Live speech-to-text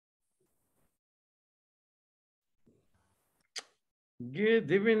Good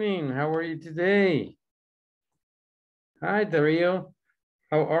evening. How are you today? Hi, Dario.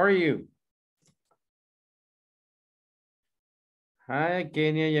 How are you? Hi,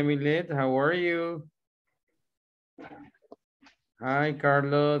 Kenya Yamilet. How are you? Hi,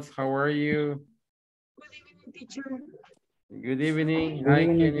 Carlos. How are you? Good evening, teacher. Good evening. Good Hi,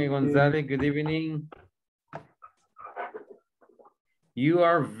 evening, Kenya teacher. Gonzalez. Good evening. You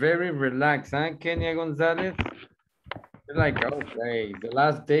are very relaxed, huh, Kenya Gonzalez? You're like, okay, the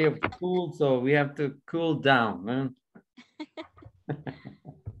last day of school, so we have to cool down, huh?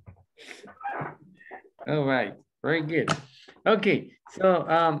 All right, very good. Okay,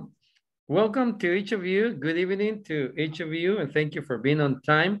 so welcome to each of you. Good evening to each of you, and thank you for being on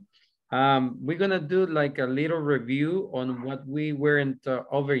time. We're gonna do like a little review on what we weren't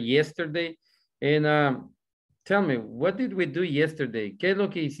over yesterday. And tell me, what did we do yesterday? ¿Qué es lo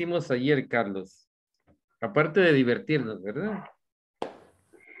que hicimos ayer, Carlos? Aparte de divertirnos, ¿verdad?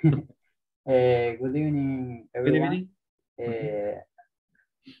 Good evening, Good everyone. evening.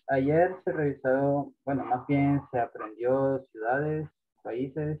 Ayer se revisó, bueno, más bien se aprendió ciudades,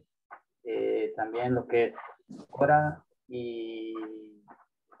 países, también lo que es hora y,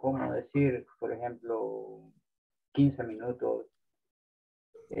 ¿cómo decir? Por ejemplo, 15 minutos,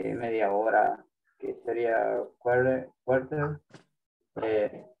 media hora, que sería quarter,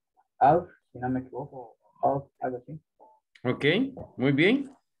 half, si no me equivoco, half, algo así. Ok, muy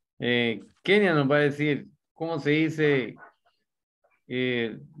bien. Kenia nos va a decir cómo se dice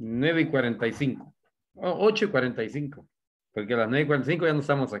 9:45 o 8:45, porque a las 9:45 ya no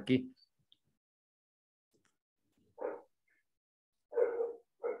estamos aquí.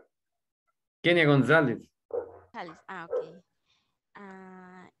 Kenia González. Ok.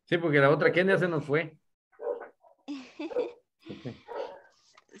 Sí, porque la otra Kenia se nos fue.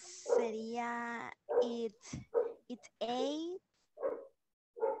 Sería it's 8.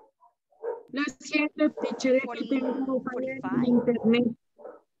 Lo siento, teacher, es que tengo falla en internet.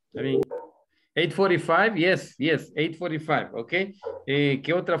 Está bien. 8:45, yes, 8:45, ok.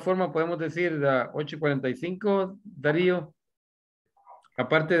 ¿Qué otra forma podemos decir de 8:45, Darío?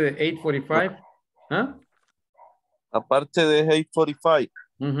 Aparte de 8:45, ¿ah? Aparte de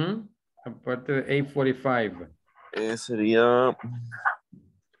 8:45. Aparte de 8:45. Sería...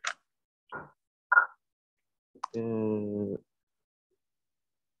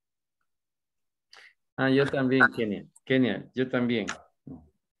 yo también, Kenia. Kenia, yo también.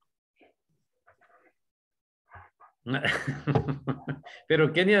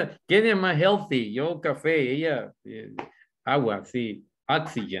 Pero Kenia es más healthy. Yo café, ella agua, sí.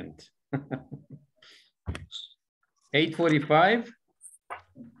 Oxygen. 8:45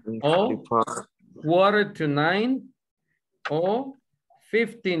 o 8:45 o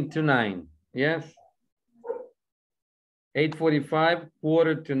 8:55. Yes. 8:45,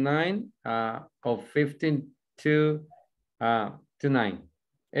 8:45 o 8:55.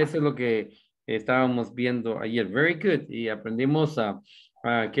 Eso es lo que estábamos viendo ayer. Very good. Y aprendimos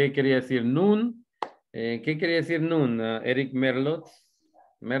 ¿qué quería decir noon? ¿Qué quería decir noon? Eric Merlos.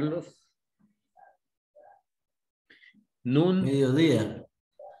 Noon.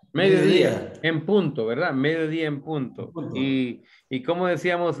 Mediodía. En punto, ¿verdad? Mediodía en punto. Y ¿cómo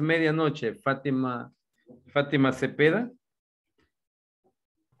decíamos medianoche? Fátima Cepeda.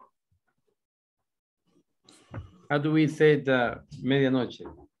 How do we say medianoche?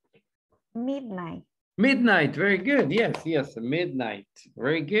 Midnight. Midnight, very good. Yes, midnight.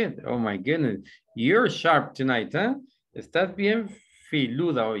 Very good. Oh my goodness. You're sharp tonight, huh? Estás bien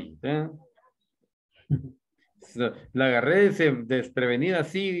filuda hoy, ¿eh? So, la agarré desprevenida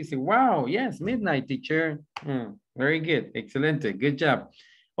así, dice, wow, yes, midnight, teacher. Very good, excelente, good job.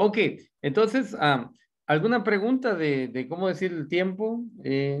 Ok, entonces, ¿alguna pregunta de cómo decir el tiempo?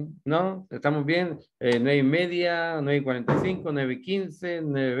 ¿No? ¿Estamos bien? 9:30, 9:45, 9:15,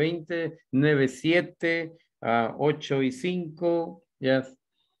 9:20, 9:07, 8:05, yes.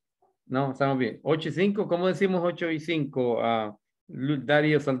 No, estamos bien. 8:05, ¿cómo decimos 8:05?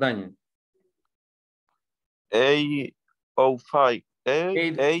 Darío Saldaña. 8:05.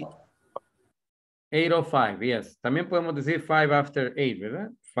 8:05, yes. También podemos decir 5 after 8, ¿verdad?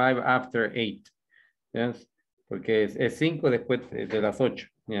 5 after 8. Yes. Porque es 5 después de las 8.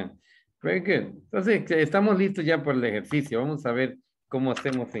 Yeah. Very good. Entonces, estamos listos ya por el ejercicio. Vamos a ver cómo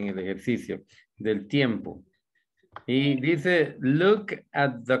hacemos en el ejercicio del tiempo. Y dice, look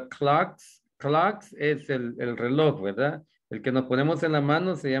at the clocks. Clocks es el reloj, ¿verdad? El que nos ponemos en la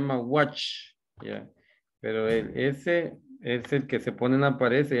mano se llama watch. Yeah. Pero ese es el que se pone en la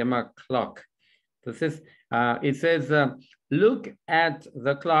pared, se llama clock. Entonces, it says, look at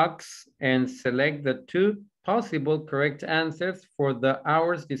the clocks and select the two possible correct answers for the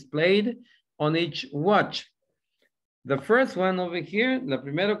hours displayed on each watch. The first one over here, la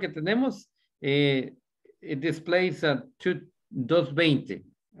primero que tenemos, it displays 2:20,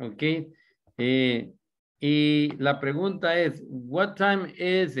 okay? Y la pregunta es, what time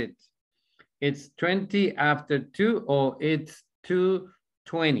is it? It's 20 after 2 or it's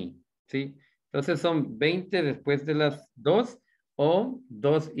 2:20, ¿sí? Entonces son 20 después de las 2 o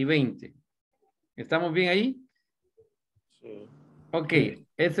 2:20. ¿Estamos bien ahí? Sí. Ok,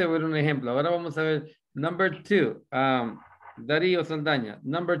 ese fue un ejemplo. Ahora vamos a ver, number 2, Darío Saldaña.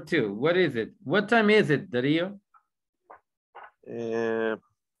 Number 2, what is it? What time is it, Darío?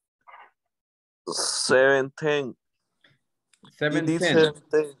 7:10. 7:10.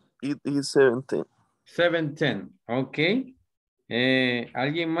 It is 7:10. 7:10, ok.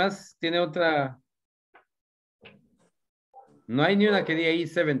 ¿Alguien más tiene otra? No hay ni una que diga ahí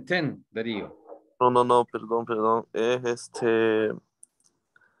 7:10, Darío. No, perdón. Es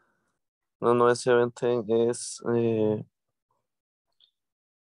No, es 7:10, es...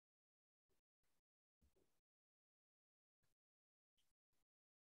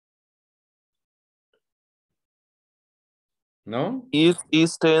 ¿No? It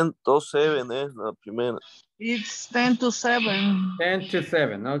is 10:07 es la primera. It's 10 to 7. 10 to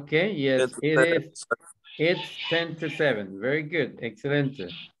 7, okay, yes, it is. It's 10 to 7, very good, excelente.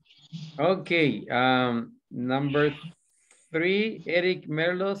 Okay, number 3, Eric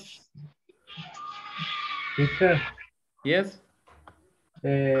Merlos. Teacher, Yes,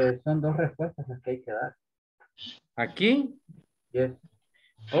 son 2 respuestas las que hay que dar. aquí. Yes.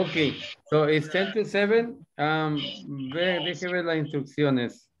 Okay, so it's 10 to 7. Déjeme ver las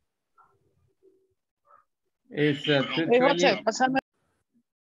instrucciones. It's 2:20. Pásame.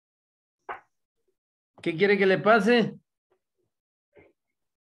 ¿Qué quiere que le pase?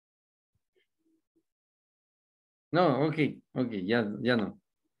 No, ok, ya no.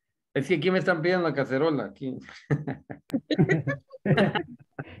 Es que aquí me están pidiendo la cacerola. Aquí.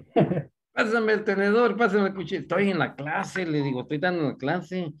 Pásame el tenedor, pásame el cuchillo. Estoy en la clase, le digo, estoy dando la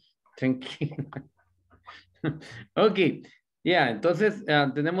clase. Tranquilo. Ok, ya, entonces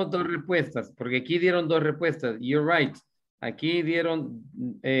tenemos 2 respuestas, porque aquí dieron 2 respuestas. You're right. Aquí dijeron,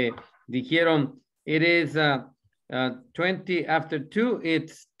 it is 20 after 2,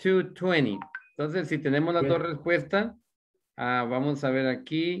 it's 2:20. Entonces, si tenemos las 2 respuestas, vamos a ver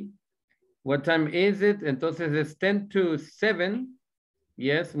aquí. What time is it? Entonces es 10 to 7.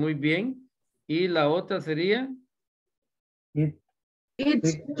 Yes, muy bien. Y la otra sería.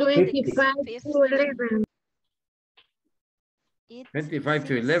 It's 25 to 11. 25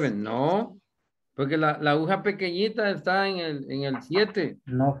 to 11, no. Porque la aguja pequeñita está en el 7.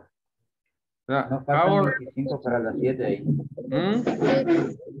 No, no faltan Hour. 25 para las 7 ahí.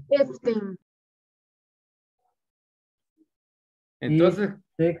 It's 15. Entonces.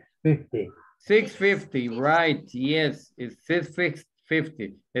 6:50. 6:50, right, yes, it's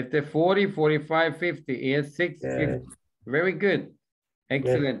 6:50. Este 40, 45, 50, es 6:50. Yes. Very good.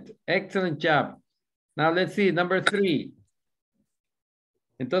 Excellent, excellent job. Now let's see, number 3.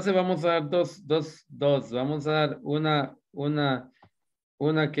 Entonces vamos a dar dos. Vamos a dar una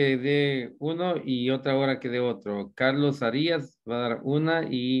que dé uno y otra hora que dé otro. Carlos Arias va a dar una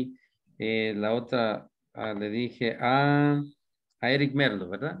y la otra le dije a Eric Merlo,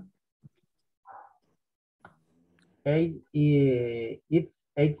 ¿verdad? It's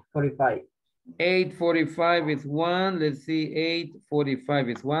 8:45. 8:45 is one. Let's see, 8:45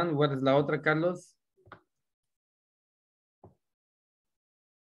 is one. What is la otra, Carlos?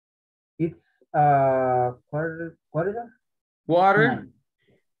 It's quarter. Quarter.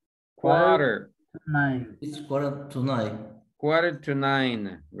 9. It's 8:45.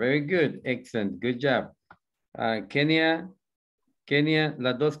 8:45. Very good. Excellent. Good job. Kenia,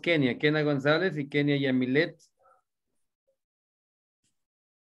 las dos Kenia González y Kenia Yamilet.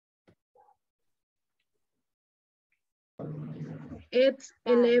 It's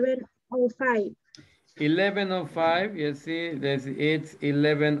 11:05. 11:05, yes, sí, it's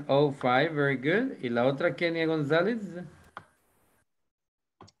 11:05, very good. ¿Y la otra Kenia González?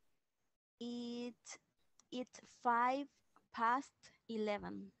 It's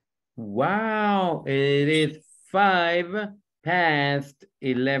 11:05. Wow, it is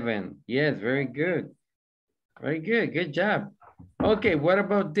 11:05. Yes, very good. Very good, good job. Okay, what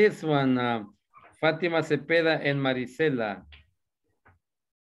about this one? Fátima Cepeda and Marisela.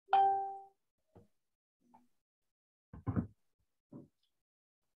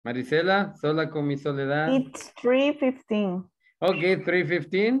 Marisela, sola con mi soledad. It's 3:15. Okay,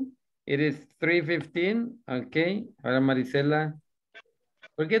 3:15. It is 3:15. Okay. Ahora Marisela.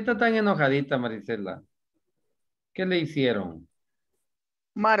 ¿Por qué está tan enojadita, Marisela? ¿Qué le hicieron?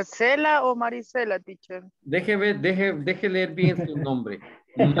 Marcela o Marisela, teacher. Deje ver, deje leer bien su nombre.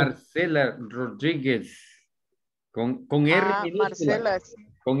 Marcela Rodríguez. Con R Ah, minúscula. Marcela, sí.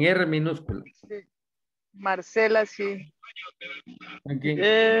 Con R minúscula. Sí. Marcela, sí. Ok.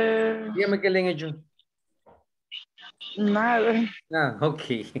 Eh, Dígame qué le han hecho. nada. Ah,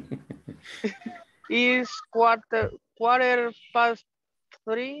 ok. Is quarter past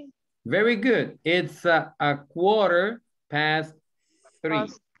 3? Very good. It's a quarter past 3.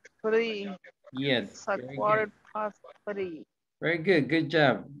 Past 3. Yes. It's a Very quarter good. past 3. Very good. Good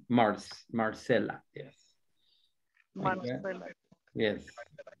job, Marcela. Yes. Okay. Marcela. Yes.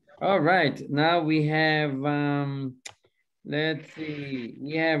 All right. Now we have, let's see,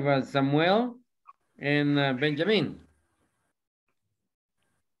 we have Samuel and Benjamin.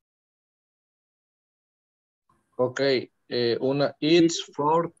 Okay, it's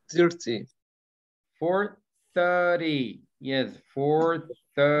 4:30. 4:30. Yes,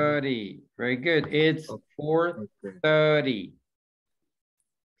 4:30. Very good. It's 4:30.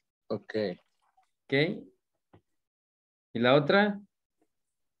 Okay. Okay. ¿Y la otra?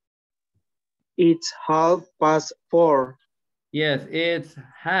 It's 4:30. Yes, it's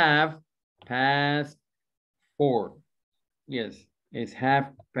 4:30. Yes, it's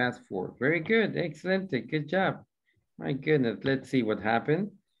 4:30. Very good. Excellent. Good job. My goodness. Let's see what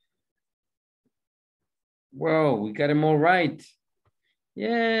happened. Whoa, we got them all right.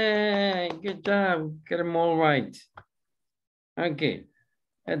 Yay, good job. Got them all right. Okay,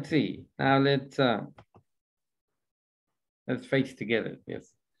 let's see. Now let's face together.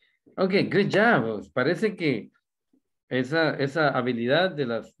 Yes. Okay, good job. Parece que esa habilidad de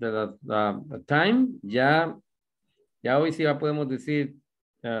las time ya hoy sí ya podemos decir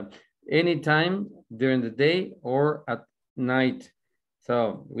anytime during the day or at night.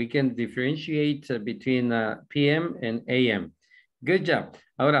 So we can differentiate between PM and AM. Good job.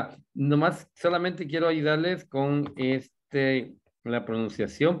 Ahora, nomás solamente quiero ayudarles con la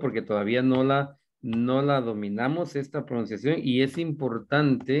pronunciación porque todavía no la dominamos esta pronunciación y es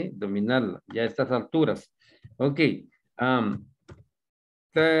importante dominarla ya a estas alturas. Ok.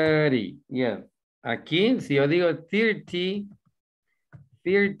 30. Yeah. Aquí, si yo digo 30,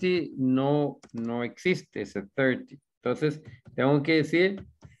 30 no existe ese 30. Entonces, tengo que decir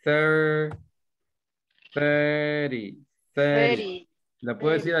 30. 30. 30. ¿La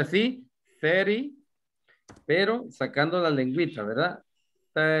puedo decir así? 30, pero sacando la lengüita, ¿verdad?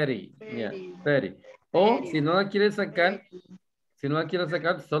 30. Yeah, 30. O si no la quiere sacar,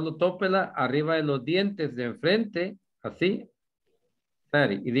 solo tópela arriba de los dientes de enfrente, así.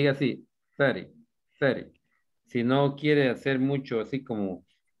 30. Y diga así, 30, 30. Si no quiere hacer mucho así como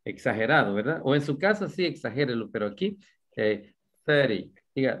exagerado, ¿verdad? O en su casa sí exagérelo, pero aquí 30.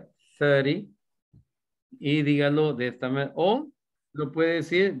 Diga 30 y dígalo de esta manera. O lo puede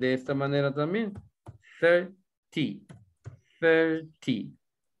decir de esta manera también. 30, 30,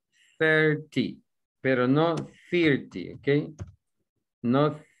 30. Pero no 30, ¿ok?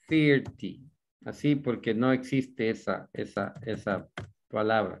 No 30. Así porque no existe esa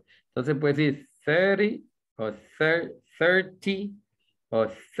palabra. Entonces puede decir 30 o 30 o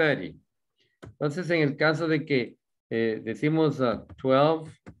 30. Entonces en el caso de que decimos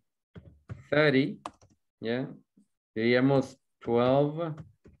 12, 30, ¿ya? Diríamos 12,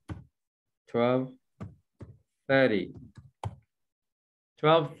 12, 30.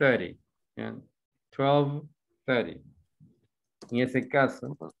 12, 30. ¿Ya? 12, 30. En ese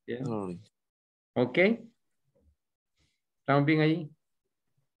caso, ¿ya? ¿Ok? ¿Estamos bien ahí?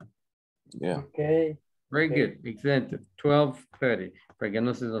 Yeah. Okay. Very good. Excelente. 12:30. Para que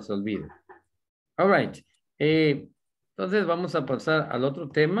no se nos olvide. All right. Entonces vamos a pasar al otro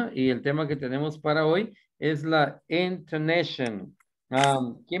tema y el tema que tenemos para hoy es la intonation.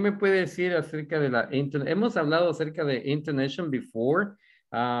 ¿Quién me puede decir acerca de la intonation? Hemos hablado acerca de intonation before,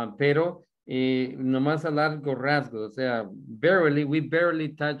 pero nomás a largo rasgo, o sea, we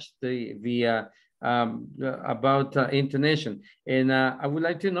barely touched about intonation. And I would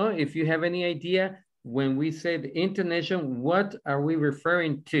like to know if you have any idea when we said intonation, what are we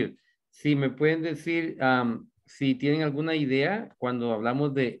referring to? Si me pueden decir si tienen alguna idea cuando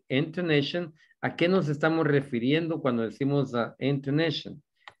hablamos de intonation, ¿a qué nos estamos refiriendo cuando decimos intonation?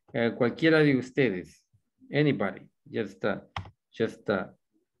 Cualquiera de ustedes. Anybody. Just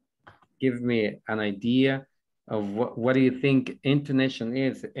give me an idea of what do you think intonation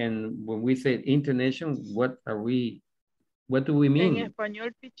is? And when we say intonation, what do we En mean?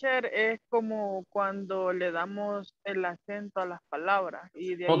 español, teacher, es como cuando le damos el acento a las palabras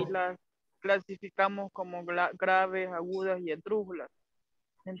y de ahí las clasificamos como graves, agudas y esdrújulas.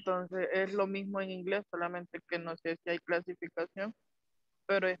 Entonces es lo mismo en inglés, solamente que no sé si hay clasificación,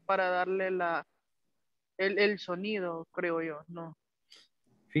 pero es para darle el sonido, creo yo, ¿no?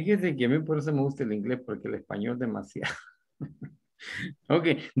 Fíjese que a mí por eso me gusta el inglés, porque el español demasiado. Ok,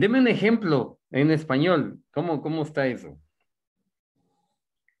 deme un ejemplo en español. ¿Cómo está eso?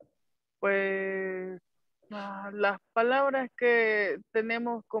 Pues las palabras que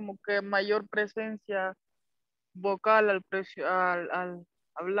tenemos como que mayor presencia vocal al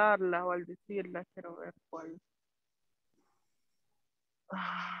hablarlas o al decirlas, quiero ver cuál.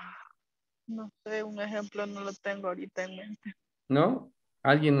 Ah, no sé, un ejemplo no lo tengo ahorita en mente. ¿No?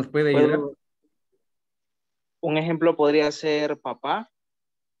 ¿Alguien nos puede ayudar? Puedo- un ejemplo podría ser papá.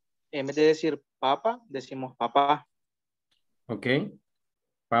 En vez de decir papa, decimos papá. Ok.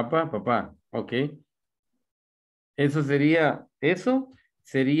 Papá. Ok. Eso sería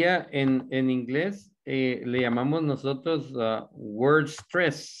en inglés, le llamamos nosotros word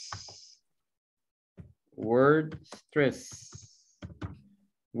stress. Word stress.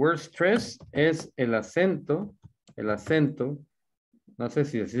 Word stress es el acento, no sé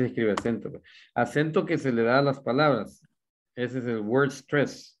si así se escribe acento, pero acento que se le da a las palabras. Ese es el word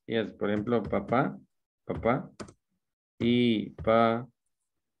stress. Yes, por ejemplo, papá y papá,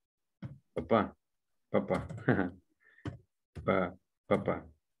 papá, papá.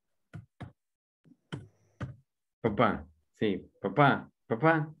 Papá, sí, papá,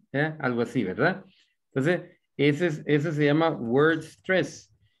 ¿ya? Algo así, ¿verdad? Entonces, ese se llama word stress.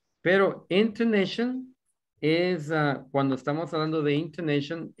 Pero intonation es, cuando estamos hablando de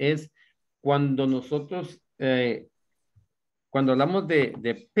intonation, es cuando nosotros, cuando hablamos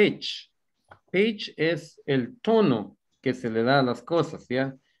de pitch. Pitch es el tono que se le da a las cosas,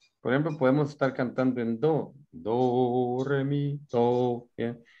 ¿ya? Por ejemplo, podemos estar cantando en do, re, mi, do,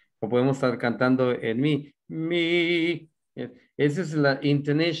 ¿ya? O podemos estar cantando en mi. ¿Ya? Esa es la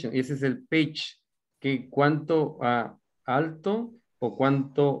intonation, ese es el pitch, que cuánto alto o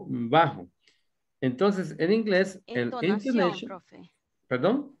cuánto bajo. Entonces, en inglés, el Entonación, intonation, profe.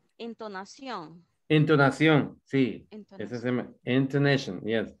 perdón, Entonación. entonación, sí, ese se Entonación. llama intonation,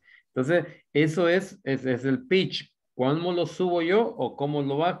 yes. Entonces, eso es el pitch. ¿Cómo lo subo yo o cómo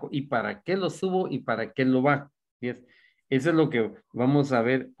lo bajo? ¿Y para qué lo subo y para qué lo bajo? Yes. Eso es lo que vamos a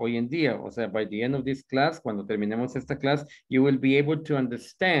ver hoy en día. O sea, by the end of this class, cuando terminemos esta clase, you will be able to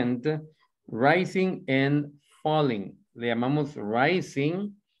understand rising and falling. Le llamamos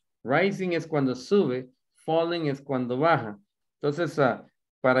rising. Rising es cuando sube, falling es cuando baja. Entonces,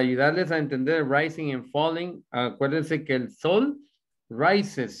 para ayudarles a entender rising and falling, acuérdense que el sol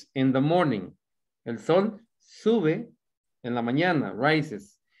rises in the morning. El sol sube en la mañana,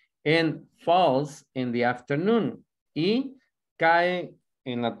 rises, and falls in the afternoon. Y cae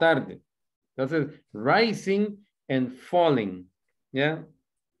en la tarde. Entonces, rising and falling. ¿Ya?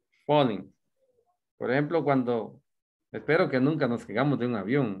 Falling. Por ejemplo, espero que nunca nos caigamos de un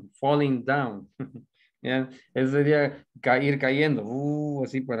avión. Falling down. ¿Ya? Eso sería ir cayendo,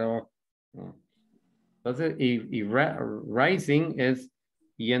 así para abajo. ¿No? Entonces, rising es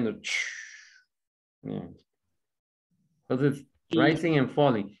yendo. ¿Ya? Entonces, Y, rising and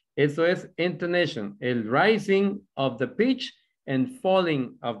falling. Eso es intonation, el rising of the pitch and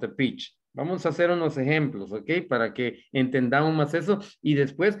falling of the pitch. Vamos a hacer unos ejemplos, ¿ok? Para que entendamos más eso. Y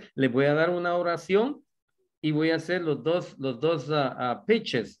después les voy a dar una oración y voy a hacer los dos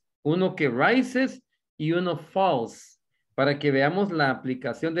pitches, uno que rises y uno falls, para que veamos la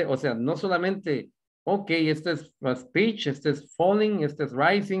aplicación de, o sea, no solamente, ok, este es pitch, este es falling, este es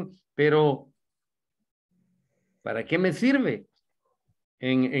rising, pero ¿para qué me sirve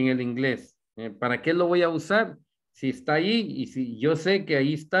en el inglés? ¿Para qué lo voy a usar? Si está ahí y si yo sé que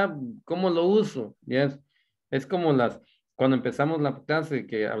ahí está, ¿cómo lo uso? ¿Ya? Es como cuando empezamos la clase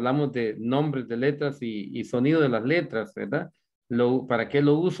que hablamos de nombres de letras y sonido de las letras, ¿verdad? ¿Para qué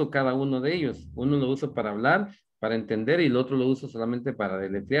lo uso cada uno de ellos? Uno lo uso para hablar, para entender y el otro lo uso solamente para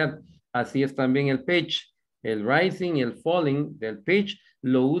deletrear. Así es también el pitch. El rising y el falling del pitch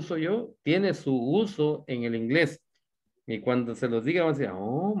lo uso yo, tiene su uso en el inglés. Y cuando se los diga, van a decir,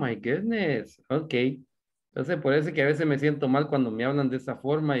 oh my goodness, ok. Entonces, por eso es que a veces me siento mal cuando me hablan de esta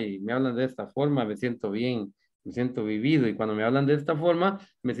forma y me hablan de esta forma, me siento bien, me siento vivido. Y cuando me hablan de esta forma,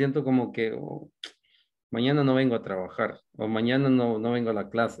 me siento como que mañana no vengo a trabajar o mañana no vengo a la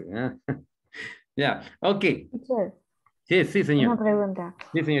clase. ¿Eh? Ya, ok. Teacher, Sí, sí, una señor. pregunta.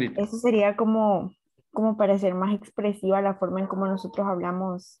 Sí, señorita. Eso sería como para ser más expresiva la forma en cómo nosotros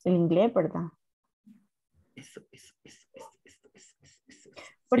hablamos el inglés, ¿verdad? Eso. Sí.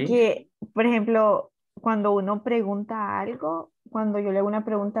 Porque, por ejemplo, cuando uno pregunta algo, cuando yo le hago una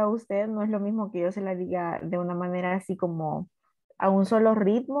pregunta a usted, no es lo mismo que yo se la diga de una manera así como a un solo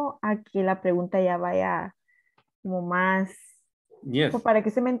ritmo a que la pregunta ya vaya como más, Yes. o para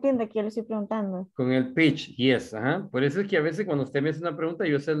que se me entienda que yo le estoy preguntando. Con el pitch, yes, ajá. Por eso es que a veces cuando usted me hace una pregunta,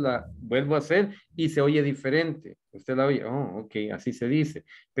 yo se la vuelvo a hacer y se oye diferente. Usted la oye, oh, ok, así se dice.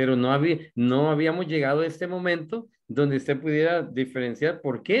 Pero no habíamos llegado a este momento donde usted pudiera diferenciar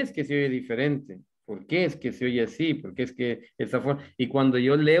por qué es que se oye diferente, por qué es que se oye así, por qué es que esta forma. Y cuando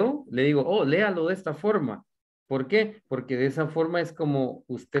yo leo, le digo, oh, léalo de esta forma. ¿Por qué? Porque de esa forma es como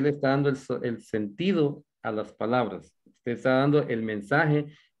usted le está dando el sentido a las palabras. Usted está dando el mensaje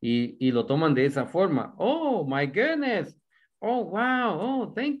y lo toman de esa forma. Oh, my goodness. Oh, wow.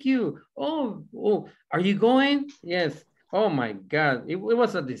 Oh, thank you. Oh, are you going? Yes. Oh, my God. It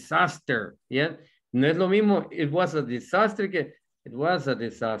was a disaster. Yeah. No es lo mismo. It was a disaster que it was a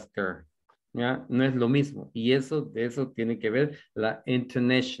disaster. Yeah. No es lo mismo. Y de eso tiene que ver la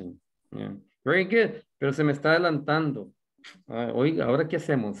intonation. Yeah. Very good. Pero se me está adelantando. Oiga, ¿ahora qué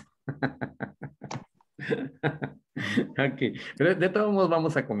hacemos? Ok, pero de todos modos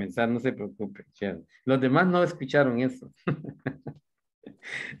vamos a comenzar, no se preocupe. Los demás no escucharon eso.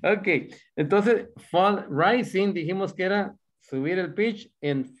 Ok, entonces, rising dijimos que era subir el pitch,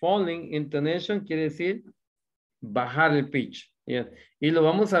 en falling intonation quiere decir bajar el pitch. Yeah. Y lo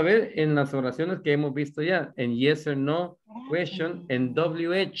vamos a ver en las oraciones que hemos visto ya, en yes or no question, en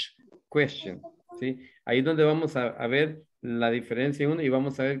WH question. ¿Sí? Ahí es donde vamos a ver la diferencia en uno y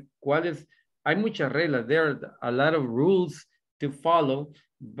vamos a ver cuáles. Hay muchas reglas. There are a lot of rules to follow,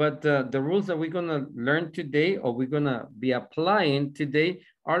 but the rules that we're going to learn today or we're going to be applying today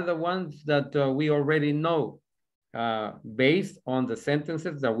are the ones that we already know based on the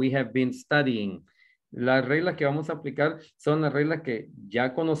sentences that we have been studying. Las reglas que vamos a aplicar son las reglas que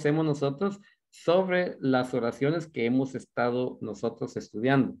ya conocemos nosotros sobre las oraciones que hemos estado nosotros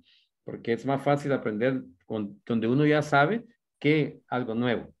estudiando, porque es más fácil aprender donde uno ya sabe que algo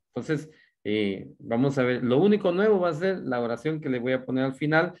nuevo. Entonces, vamos a ver, lo único nuevo va a ser la oración que le voy a poner al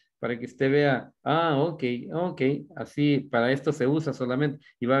final para que usted vea, ok, así para esto se usa solamente,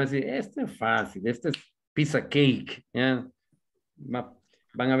 y va a decir, este es fácil, este es piece of cake, ¿ya?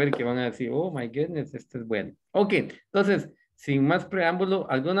 Van a ver que van a decir, oh my goodness, este es bueno. Ok, entonces, sin más preámbulo,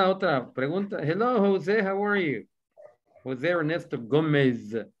 ¿alguna otra pregunta? Hello, Jose, how are you? Jose Ernesto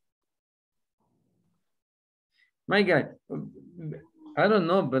Gómez. My God, I don't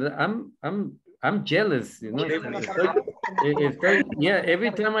know, but I'm jealous, you know. Yeah,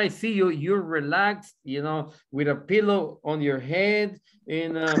 every time I see you, you're relaxed, you know, with a pillow on your head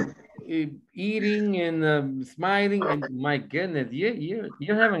and eating and smiling. And my goodness,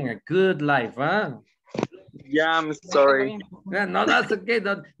 you're having a good life, huh? Yeah, I'm sorry. No, that's okay.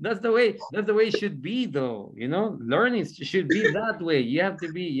 That's the way it should be, though. You know, learning should be that way. You have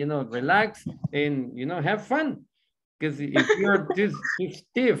to be, you know, relaxed and, you know, have fun. Because if you're too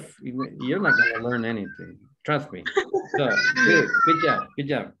stiff, you're not going to learn anything. Trust me. So, good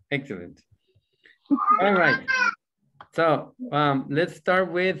job. Excellent. All right. So, let's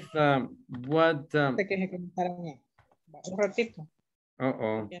start with what... Un ratito.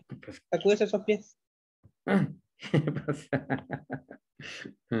 Uh-oh. Sacúdese esos pies.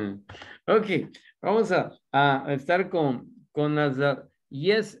 Ok, vamos a estar con las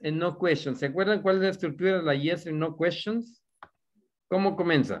yes and no questions. ¿Se acuerdan cuál es la estructura de la yes and no questions? ¿Cómo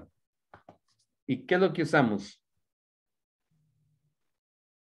comienza? ¿Y qué es lo que usamos?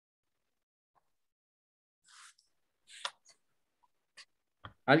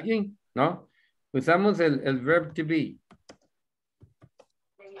 ¿Alguien? ¿No? Usamos el verb to be.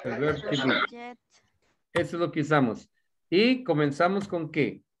 El verb to be. Eso es lo que usamos. Y comenzamos con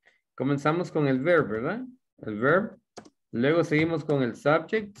 ¿qué? Comenzamos con el verb, ¿verdad? El verb. Luego seguimos con el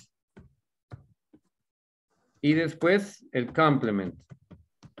subject. Y después el complement.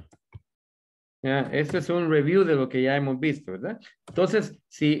 Ya, este es un review de lo que ya hemos visto, ¿verdad? Entonces,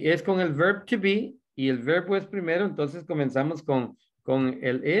 si es con el verb to be y el verbo es primero, entonces comenzamos con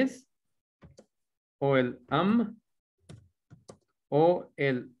el is o el o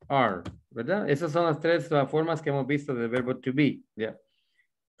el are, ¿verdad? Esas son las tres formas que hemos visto del verbo to be, ¿ya?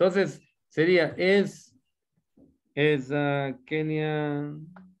 Entonces, sería is Kenia,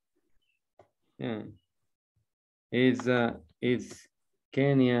 yeah. Is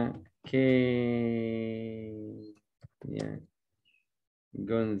Kenia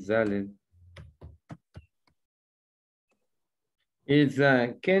González. Is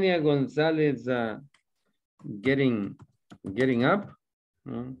Kenia González getting up?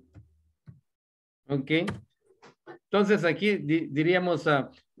 Ok. Entonces aquí diríamos,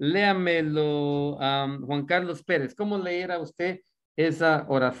 léamelo, Juan Carlos Pérez. ¿Cómo leerá usted esa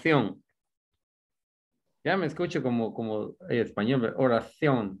oración? Ya me escucho como español,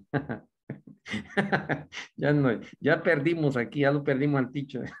 oración. Ya no, ya perdimos aquí, ya lo perdimos al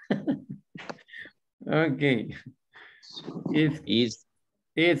teacher. Ok.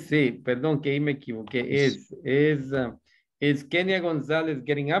 Sí, perdón que ahí me equivoqué. Es Kenia González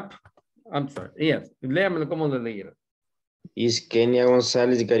getting up? I'm sorry. Yes. Léamelo como lo leyeron. Is Kenia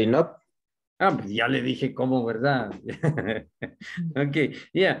González getting up? Ah, pues ya le dije cómo, ¿verdad? Ok,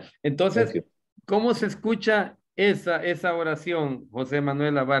 yeah. Entonces, Thank you. ¿cómo se escucha esa oración, José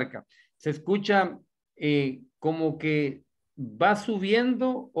Manuel Abarca? ¿Se escucha como que va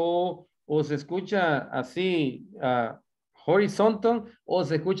subiendo o se escucha así horizontal o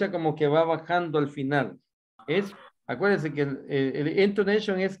se escucha como que va bajando al final? Acuérdense que el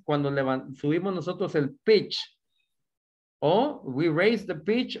intonation es cuando subimos nosotros el pitch. O we raise the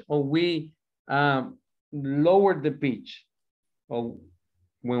pitch or we lower the pitch. Or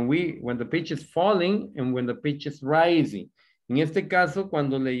when the pitch is falling and when the pitch is rising. En este caso,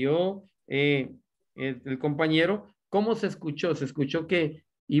 cuando leyó el compañero, ¿cómo se escuchó? ¿Se escuchó que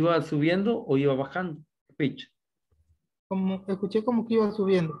iba subiendo o iba bajando? Pitch. Escuché como que iba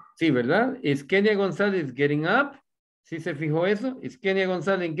subiendo. Sí, ¿verdad? ¿Es Kenia González getting up? ¿Sí se fijó eso? ¿Es Kenia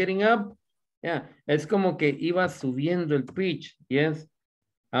González getting up? Yeah. Es como que iba subiendo el pitch. Yes.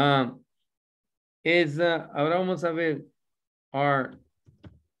 Ahora vamos a ver.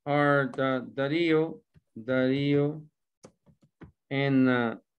 Darío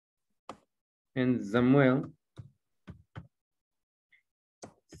and Samuel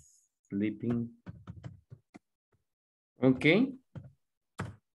sleeping. Ok.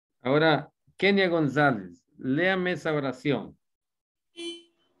 Ahora, Kenia González, léame esa oración.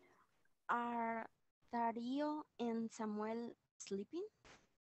 Are Darío and Samuel sleeping?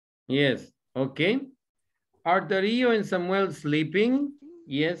 Yes. Ok. Are Darío and Samuel sleeping?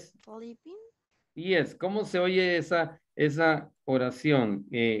 Yes. Sleeping? Yes. ¿Cómo se oye esa oración?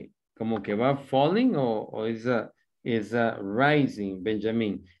 ¿Como que va falling o is rising,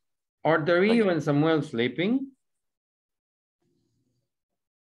 Benjamin? Are Darío and Samuel sleeping?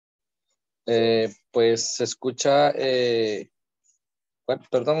 Pues se escucha, bueno,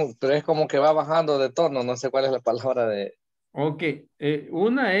 perdón, pero es como que va bajando de tono, no sé cuál es la palabra de... Ok,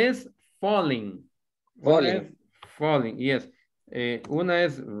 una es falling. Una Falling. es falling, yes. Una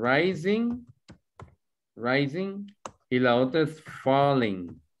es rising, y la otra es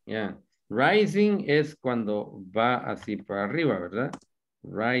falling. Yeah. Rising es cuando va así para arriba, ¿verdad?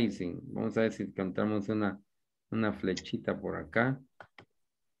 Rising. Vamos a ver si encontramos una flechita por acá.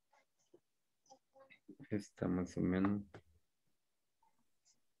 Esta más o menos.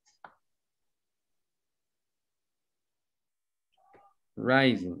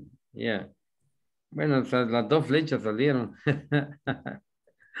 Rising, yeah. Bueno, o sea, las dos flechas salieron.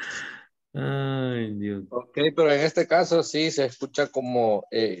 Ay, Dios. Ok, pero en este caso sí se escucha como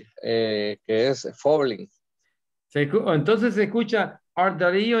que es falling. Entonces se escucha, are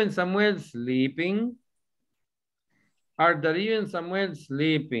Darío and Samuel sleeping? Are Darío and Samuel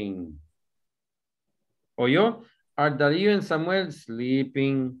sleeping? ¿Oyó? Are Darío and Samuel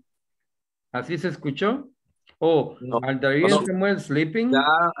sleeping? ¿Así se escuchó? ¿O No, are Darío no, and Samuel sleeping? ya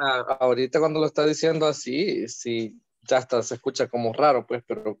ahorita cuando lo está diciendo así, sí, ya hasta se escucha como raro, pues,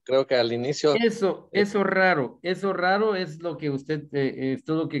 pero creo que al inicio... Eso raro es lo que usted, es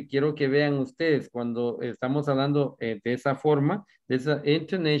todo lo que quiero que vean ustedes cuando estamos hablando de esa forma, de esa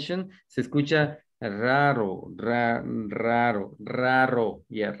intonation, se escucha raro, raro,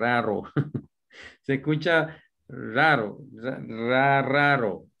 se escucha raro,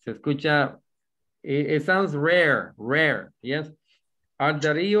 raro, se escucha, it sounds rare, yes. Are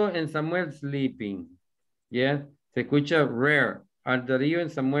Darío and Samuel sleeping? Yeah, se escucha rare. Are Darío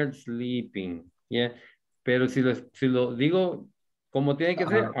and Samuel sleeping? Yeah, pero si lo digo como tiene que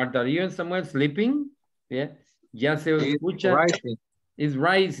ser, are Darío and Samuel sleeping? Yeah, ya se escucha. Rising. Is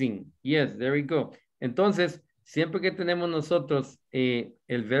rising. Yes, there we go. Entonces, siempre que tenemos nosotros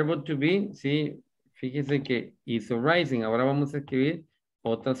el verbo to be, sí, fíjese que is rising. Ahora vamos a escribir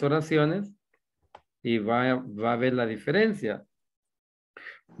otras oraciones y va a ver la diferencia.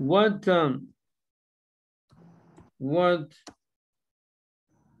 What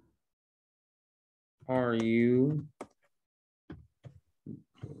are you?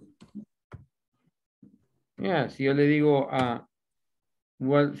 Yeah, si yo le digo a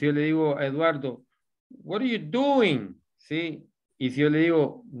Eduardo, what are you doing? Sí, y si yo le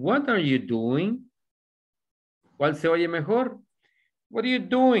digo, what are you doing? ¿Cuál se oye mejor? What are you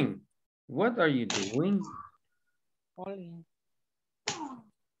doing? What are you doing?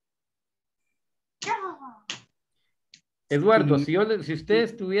 Eduardo, si usted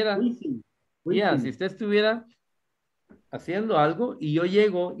estuviera... Ya, Waiting. si usted estuviera haciendo algo y yo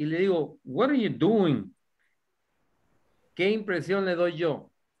llego y le digo, what are you doing? ¿Qué impresión le doy yo?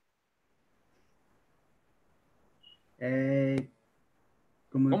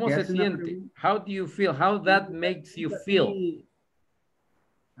 Como ¿Cómo que se hace una siente? pregunta. How do you feel? How that makes you feel?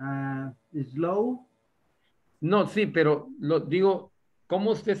 Slow. No, sí, pero lo digo,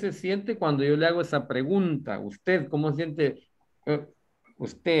 ¿cómo usted se siente cuando yo le hago esa pregunta? Usted, ¿cómo siente? eh,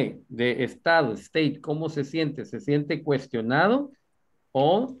 usted, de estado, state, ¿cómo se siente? ¿Se siente cuestionado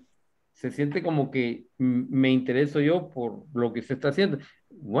o se siente como que me intereso yo por lo que usted está haciendo?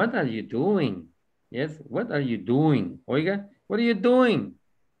 What are you doing? Yes, what are you doing? Oiga, what are you doing?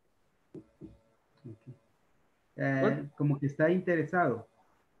 What? Como que está interesado.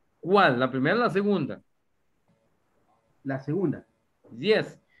 ¿Cuál? ¿La primera o la segunda? La segunda.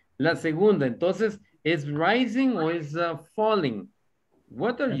 Yes, la segunda. Entonces, ¿es rising o es falling?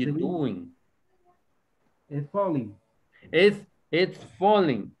 What are La you segunda. doing? Es falling. It's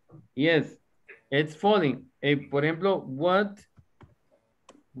falling. Yes, it's falling. Por ejemplo, what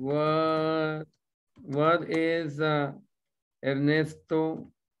is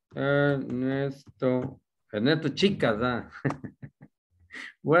Ernesto, chicas, ah.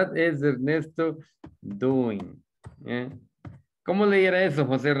 What is Ernesto doing? Yeah. ¿Cómo leyera eso,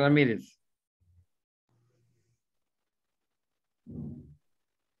 José Ramírez?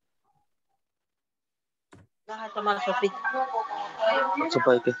 Vas a tomar sopita.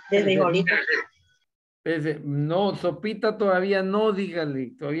 ¿Sopa de qué? De frijolito. No, sopita todavía no,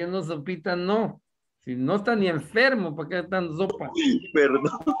 dígale. Todavía no, sopita no. Si no está ni enfermo, ¿para qué están sopa? Perdón.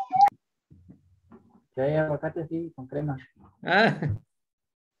 Que hay aguacate sí, con crema. Ah.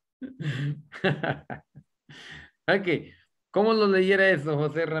 Ok. ¿Cómo lo leyera eso,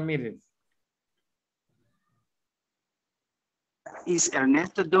 José Ramírez? Is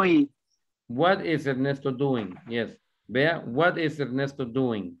Ernesto doing? What is Ernesto doing? Yes. Vea, what is Ernesto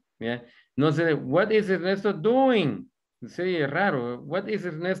doing? Yeah. No sé, what is Ernesto doing? Sí, raro. What is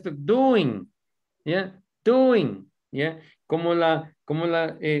Ernesto doing? Yeah. Doing. Yeah. Como la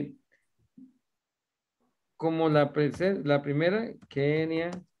la primera,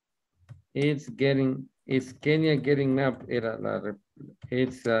 Kenya is Kenya getting up? Era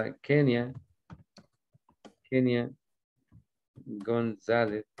it's Kenya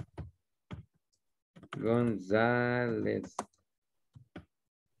González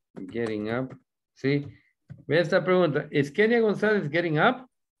getting up. Sí. Vea esta pregunta. ¿Es Kenia González getting up?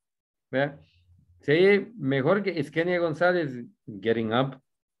 Vea. Se oye mejor que es Kenia González getting up.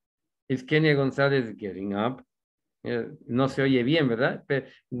 ¿Es Kenia González getting up? No se oye bien, ¿verdad? Pero,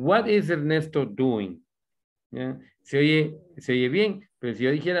 what is Ernesto doing? Yeah. Se oye bien, pero si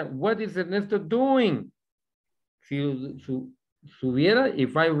yo dijera, what is Ernesto doing? Si subiera,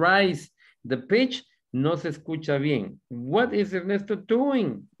 if I rise the pitch, no se escucha bien. What is Ernesto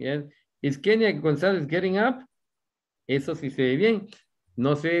doing? Yeah. Is Kenia González getting up? Eso sí se ve bien.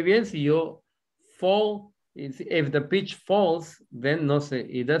 No se ve bien si yo fall. If the pitch falls, then no se,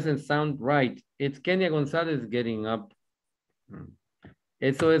 it doesn't sound right. It's Kenia González getting up.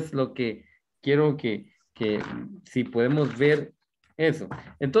 Eso es lo que quiero que si podemos ver eso.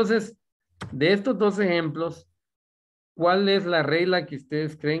 Entonces, de estos dos ejemplos, ¿cuál es la regla que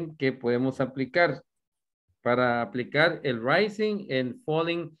ustedes creen que podemos aplicar para aplicar el rising and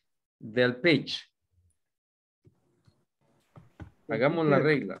falling del pitch? Hagamos la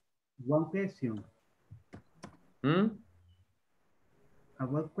regla. One question. A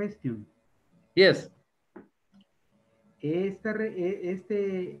one question. Yes.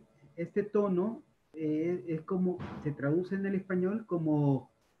 Este tono es como, se traduce en el español como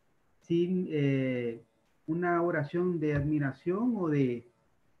sin una oración de admiración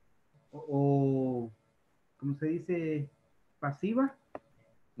o ¿cómo se dice? ¿Pasiva?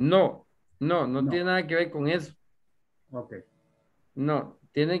 No tiene nada que ver con eso. Ok. No,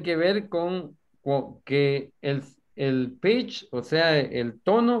 tiene que ver con que el pitch, o sea, el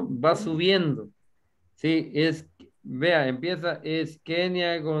tono va subiendo. Sí, vea, empieza, es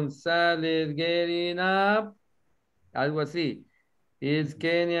Kenia González getting up, algo así. Es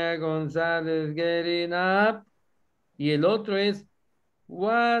Kenia González getting up. Y el otro es,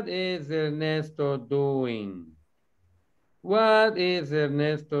 what is Ernesto doing? What is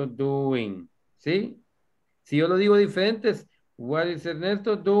Ernesto doing? ¿Sí? Si yo lo digo diferentes, what is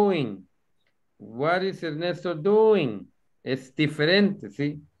Ernesto doing? What is Ernesto doing? Es diferente,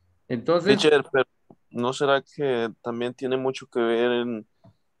 ¿sí? Entonces, Teacher, pero ¿no será que también tiene mucho que ver en,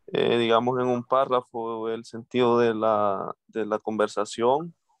 digamos, en un párrafo el sentido de la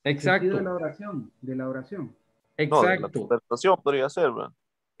conversación? exacto. De la oración. No, de la Exacto. conversación podría ser, ¿verdad?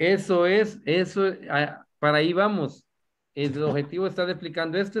 para ahí vamos. El objetivo de estar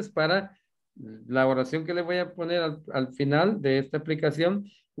explicando esto es para la oración que le voy a poner al final de esta aplicación.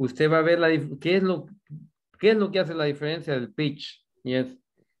 Usted va a ver qué es lo que hace la diferencia del pitch. Yes.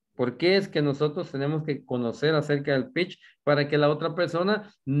 ¿Por qué es que nosotros tenemos que conocer acerca del pitch para que la otra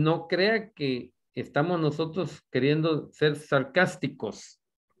persona no crea que estamos nosotros queriendo ser sarcásticos?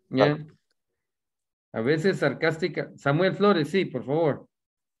 ¿Ya? A veces sarcástica. Samuel Flores, sí, por favor.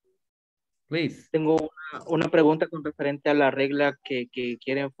 Please. Tengo una pregunta con referente a la regla que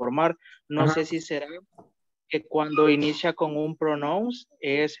quieren formar. No Ajá. sé si será que cuando inicia con un pronouns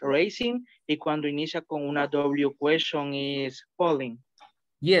es raising y cuando inicia con una W question es falling.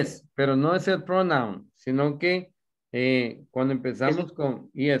 Yes, pero no es el pronoun, sino que cuando empezamos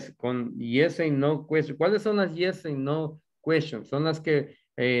con yes and no question. ¿Cuáles son las yes and no questions? Son las que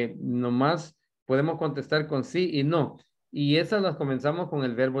nomás podemos contestar con sí y no. Y esas las comenzamos con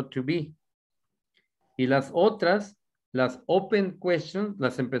el verbo to be. Y las otras, las open questions,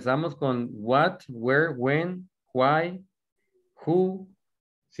 las empezamos con what, where, when, why, who,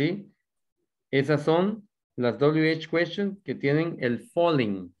 ¿sí? Esas son las WH questions que tienen el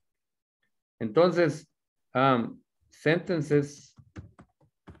falling. Entonces, sentences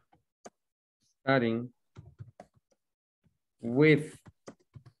starting with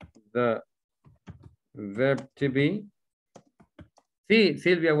the verb to be. Sí,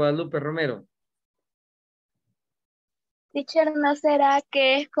 Silvia Guadalupe Romero. Teacher, ¿no será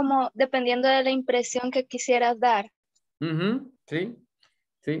que es como dependiendo de la impresión que quisieras dar? Sí,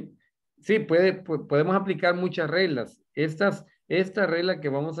 sí. Sí, podemos aplicar muchas reglas. Esta regla que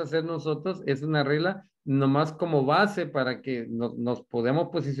vamos a hacer nosotros es una regla nomás como base para que nos podamos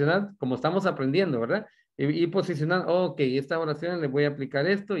posicionar como estamos aprendiendo, ¿verdad? Y posicionar, ok, esta oración le voy a aplicar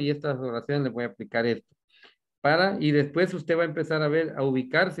esto y estas oraciones le voy a aplicar esto. Y después usted va a empezar a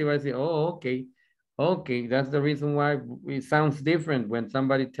ubicarse y va a decir, oh, okay, that's the reason why it sounds different when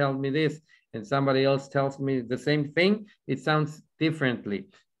somebody tells me this and somebody else tells me the same thing, it sounds differently.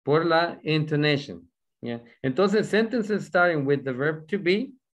 Por la intonation. Yeah. Entonces, sentences starting with the verb to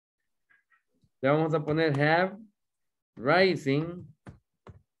be, le vamos a poner have rising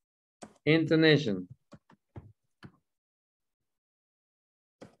intonation.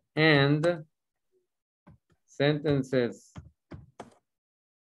 And sentences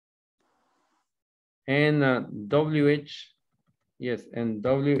and WH, yes, and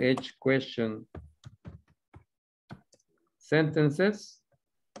WH question sentences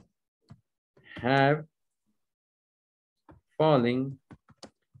have falling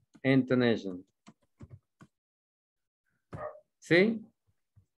intonation. ¿Sí?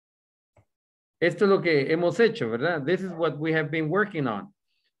 Esto es lo que hemos hecho, ¿verdad? This is what we have been working on.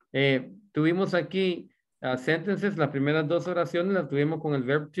 Tuvimos aquí sentences, las primeras dos oraciones las tuvimos con el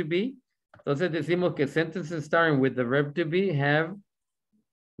verb to be. Entonces decimos que sentences starting with the verb to be have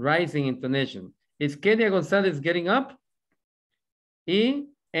rising intonation. Is Kenia González getting up?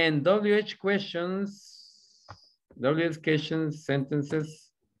 And WH questions,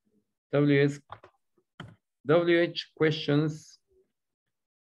 sentences, WH questions,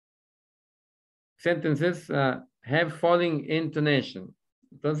 sentences have falling intonation.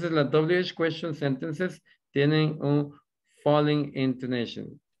 Entonces las WH question sentences tienen un falling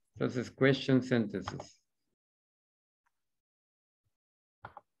intonation. Entonces question sentences.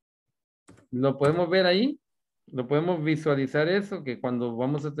 ¿Lo podemos ver ahí? ¿Lo podemos visualizar eso? Que cuando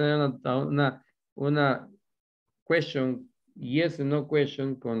vamos a tener una question, yes o no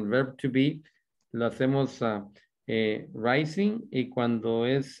question con verb to be, lo hacemos rising y cuando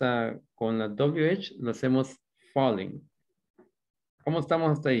es con la WH, lo hacemos falling. ¿Cómo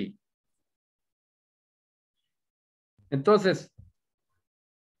estamos hasta ahí? Entonces,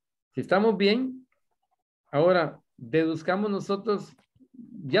 si estamos bien, ahora deduzcamos nosotros,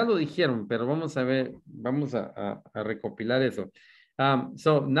 ya lo dijeron, pero vamos a ver, vamos a recopilar eso.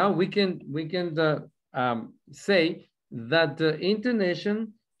 So now we can say that the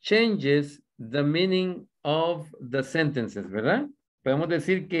intonation changes the meaning of the sentences, ¿verdad? Podemos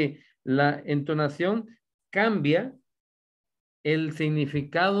decir que la entonación cambia el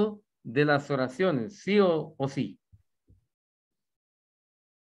significado de las oraciones, sí o sí.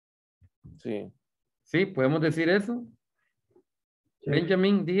 Sí. ¿Sí? ¿Podemos decir eso? Sí.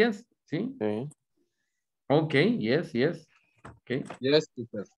 Benjamin Díaz, ¿sí? Sí. Ok, yes. Okay. Yes,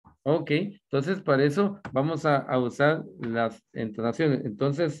 teacher. Ok, entonces para eso vamos a usar las entonaciones.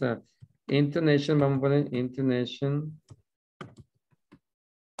 Entonces, intonation, vamos a poner intonation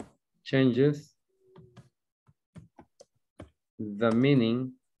changes the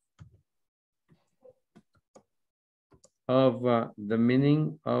meaning of the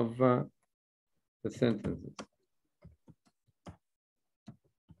meaning of the sentences.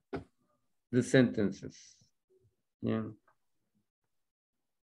 The sentences. Yeah.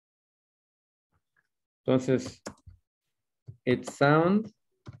 Entonces, it sounds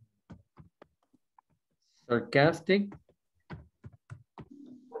sarcastic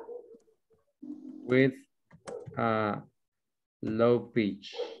with a low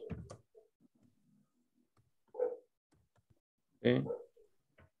pitch. Okay.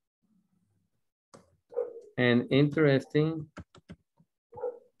 And interesting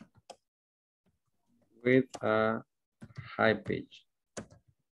with a high pitch.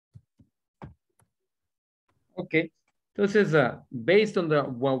 Okay. Entonces, based on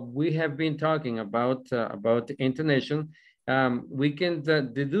what we have been talking about intonation, we can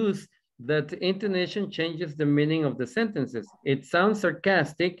deduce that intonation changes the meaning of the sentences. It sounds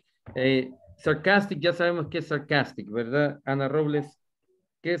sarcastic. Sarcastic, ya sabemos que es sarcastic, ¿verdad? Ana Robles,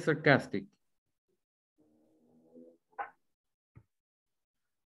 ¿qué es sarcastic?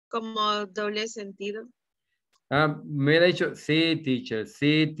 Como doble sentido. Me hubiera dicho, sí, teacher,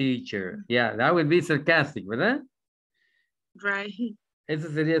 sí, teacher. Yeah, that would be sarcastic, ¿verdad? Right. Eso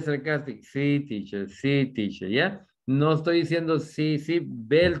sería sarcastic. Sí, teacher, ¿ya? No estoy diciendo sí, sí,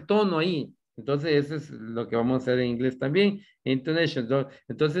 ve el tono ahí. Entonces, eso es lo que vamos a hacer en inglés también. Intonation.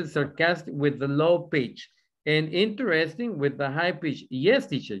 Entonces, sarcastic with the low pitch. And interesting with the high pitch. Yes,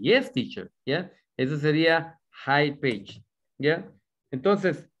 teacher, ¿ya? Eso sería high pitch, ¿ya?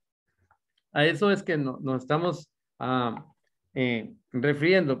 Entonces, a eso es que nos estamos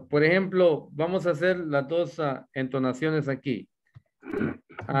refiriendo. Por ejemplo, vamos a hacer las dos entonaciones aquí.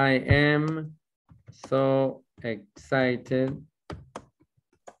 I am so excited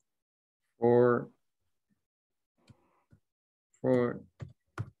for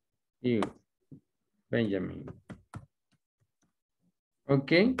you, Benjamin.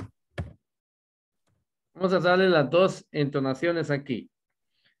 Ok. Vamos a darle las dos entonaciones aquí.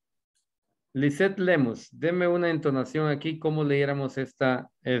 Lisette Lemus, deme una entonación aquí, ¿cómo leyéramos esta?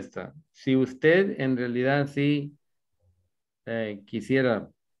 Si usted en realidad sí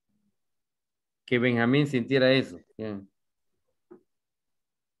quisiera que Benjamín sintiera eso. Yeah.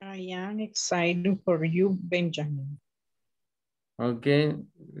 I am excited for you, Benjamin. Ok.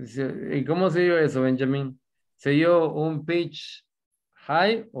 ¿Y cómo se dio eso, Benjamín? ¿Se dio un pitch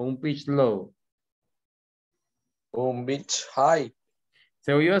high o un pitch low? Un pitch high.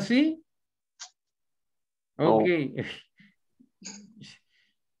 ¿Se oyó así? Ok.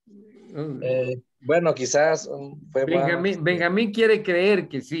 Bueno, quizás fue Benjamín quiere creer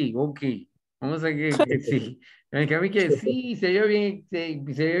que sí, ok. Vamos a que sí. Benjamín quiere, sí, se vio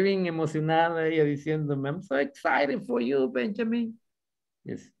bien emocionada ella diciéndome, I'm so excited for you, Benjamin.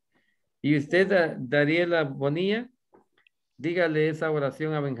 Yes. Y usted, Dariela Bonilla, dígale esa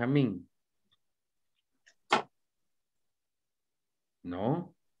oración a Benjamín.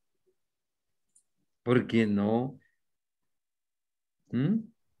 No. ¿Por qué no?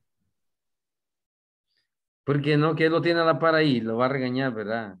 ¿Por qué no? Que él lo tiene a la par ahí, lo va a regañar,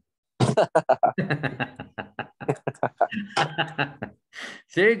 ¿verdad?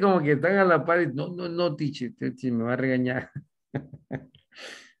 Sí, como que están a la par y no, teacher, me va a regañar.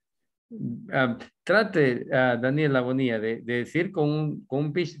 Trate, Daniela Bonilla, de decir con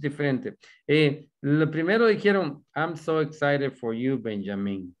un pitch diferente. Lo primero dijeron, I'm so excited for you,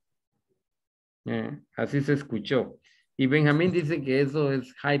 Benjamin. Así se escuchó. Y Benjamín dice que eso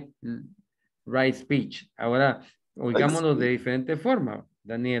es high right speech. Ahora, oigámonos de diferente forma,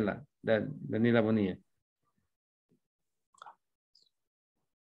 Daniela Bonilla.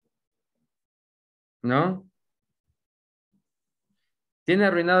 ¿No? Tiene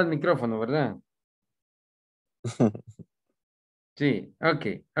arruinado el micrófono, ¿verdad? Sí, ok.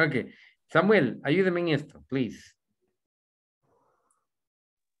 Samuel, ayúdeme en esto, please.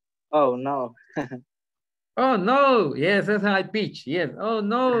 Oh, no. Oh, no. Yes, that's high pitch. Yes. Oh,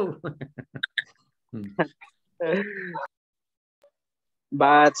 no.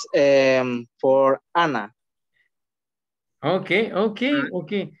 But for Anna. Okay,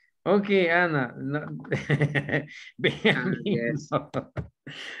 Ana. No. Yes. No.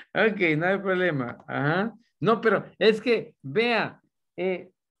 Ok, no hay problema. Ajá. No, pero es que, vea,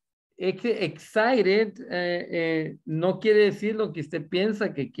 excited no quiere decir lo que usted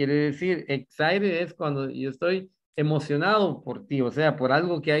piensa que quiere decir. Excited es cuando yo estoy emocionado por ti, o sea, por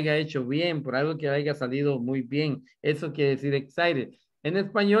algo que haya hecho bien, por algo que haya salido muy bien. Eso quiere decir excited. En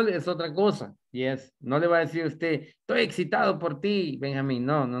español es otra cosa. Yes. No le va a decir a usted, estoy excitado por ti, Benjamín.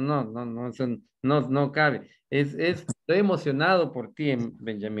 No, eso no cabe. Estoy emocionado por ti,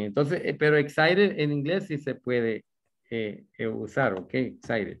 Benjamín. Entonces, pero excited en inglés sí se puede usar, ok,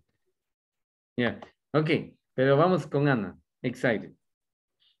 excited. Yeah, ok, pero vamos con Ana, excited.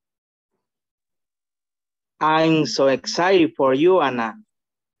 I'm so excited for you, Anna.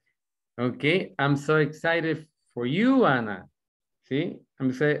 Okay, I'm so excited for you, Ana. See,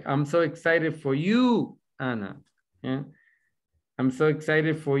 I'm so excited for you, Ana. Yeah. I'm so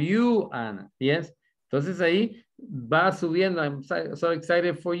excited for you, Ana. Yes. Entonces ahí va subiendo. I'm so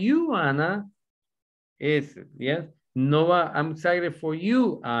excited for you, Ana. Ese, yes. No va, I'm excited for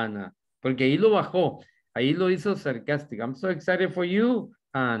you, Ana. Porque ahí lo bajó. Ahí lo hizo sarcástico. I'm so excited for you,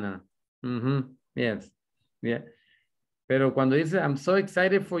 Ana. Yes. Yeah. Pero cuando dice I'm so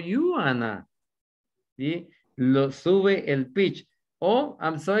excited for you, Ana, ¿sí? Lo sube el pitch. Oh,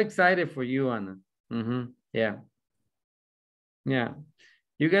 I'm so excited for you, Ana. Yeah. Yeah.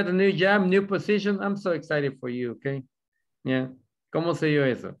 You got a new job, new position. I'm so excited for you, okay? Yeah. ¿Cómo sé yo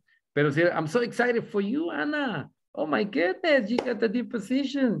eso? Pero si I'm so excited for you, Ana. Oh my goodness, you got a new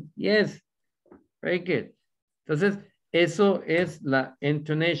position. Yes. Very good. Entonces, eso es la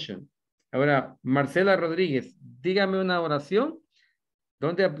intonation. Ahora, Marcela Rodríguez, dígame una oración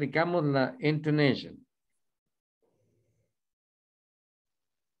donde aplicamos la intonation.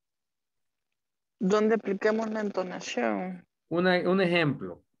 ¿Dónde aplicamos la entonación? Un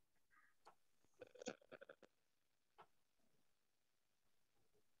ejemplo.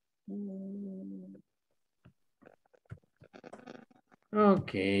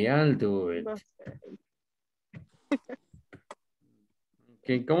 Okay, I'll do it.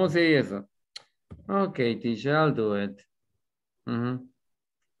 Okay, ¿cómo se dice eso? Okay, teacher, I'll do it.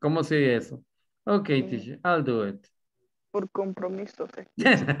 ¿Cómo se dice eso? Okay, teacher, I'll do it. Por compromiso.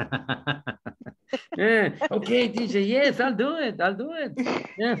 Okay, teacher, yes, I'll do it. I'll do it.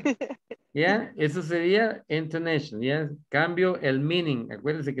 Yeah. Yeah, eso sería intonation. Yeah, cambio el meaning.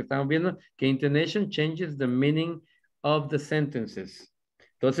 Acuérdense que estamos viendo que intonation changes the meaning of the sentences.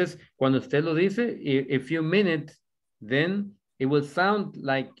 Entonces, cuando usted lo dice, if you mean it, then it will sound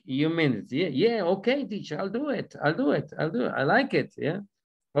like you mean it. Yeah, okay, teacher, I'll do it. I'll do it. I'll do it. I like it. Yeah.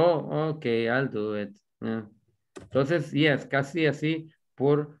 Oh, okay, I'll do it. Yeah. Entonces, yes, casi así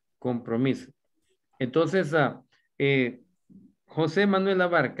por compromiso. Entonces, José Manuel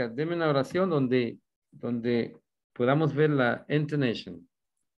Abarca, deme una oración donde podamos ver la intonation.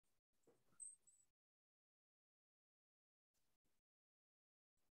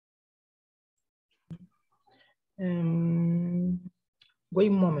 Wait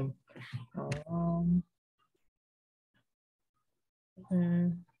a moment.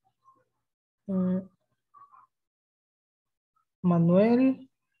 Manuel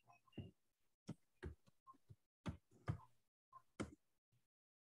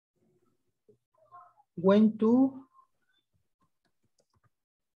went to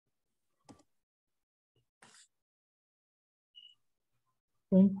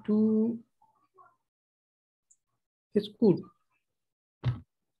school. School.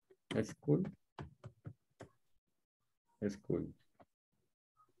 School.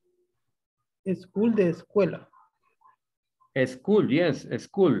 School de escuela. School, yes,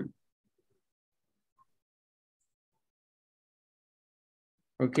 school.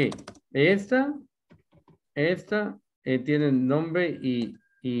 Ok, esta tiene nombre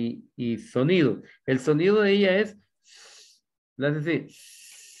y sonido. El sonido de ella es,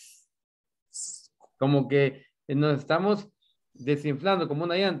 como que nos estamos desinflando como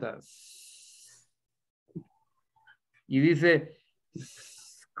una llanta. Y dice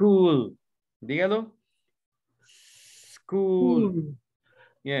school. Dígalo. School.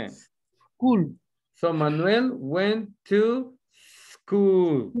 Yeah. School. So Manuel went to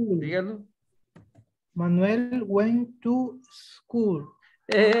school. Dígalo. Manuel went to school.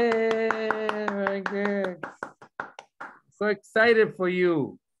 Very good. So excited for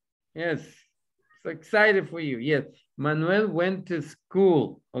you. Yes. So excited for you. Yes. Manuel went to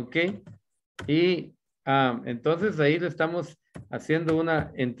school. Ok. Y entonces ahí le estamos haciendo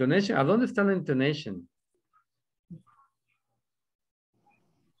una intonation. ¿A dónde está la intonation?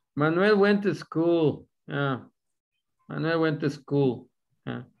 Manuel went to school. Manuel went to school.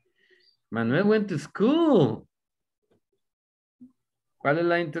 Manuel went to school. ¿Cuál es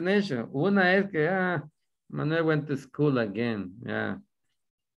la intonation? Una es que, Manuel went to school again.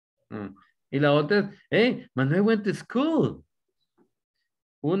 Y la otra es, hey, Manuel went to school.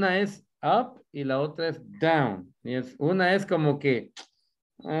 Una es up y la otra es down. Yes. Una es como que,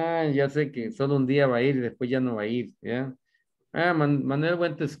 ya sé que solo un día va a ir y después ya no va a ir. ¿Ya? Manuel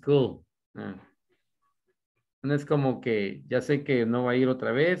went to school. Una es como que ya sé que no va a ir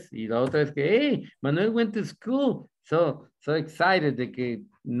otra vez. Y la otra es que, hey, Manuel went to school. So excited de que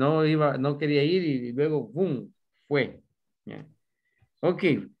no quería ir y luego, boom, Fue. Yeah.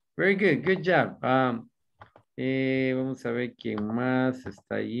 Okay, very good. Good job. Vamos a ver quién más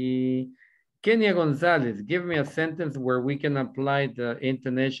está allí. Kenia González, give me a sentence where we can apply the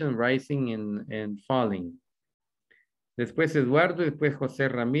intonation rising and falling. Después Eduardo, después José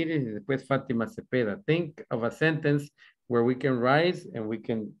Ramírez, y después Fátima Cepeda. Think of a sentence where we can rise and we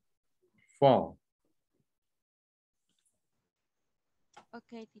can fall.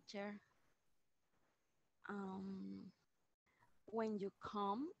 Okay, teacher. When you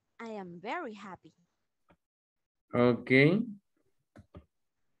come, I am very happy. Okay.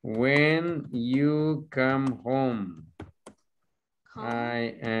 When you come home,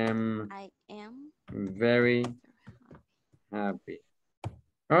 I am very happy.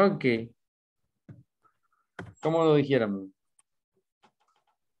 Okay. ¿Cómo lo dijéramos?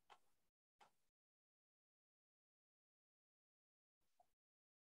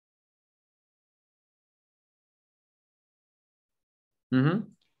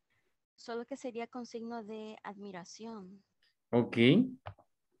 Solo que sería con signo de admiración. Ok.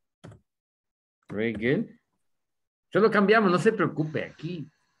 Very good. Solo cambiamos, no se preocupe.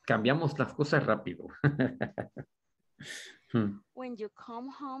 Aquí cambiamos las cosas rápido. When you come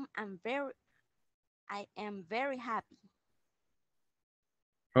home, I am very happy.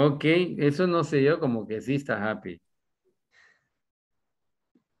 Ok, eso no sé yo, como que sí está happy.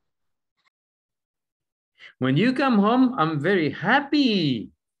 When you come home, I'm very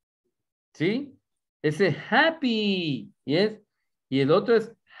happy. ¿Sí? Ese happy, yes. Y el otro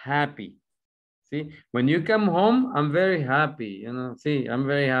es happy. ¿Sí? When you come home, I'm very happy. You know, sí, I'm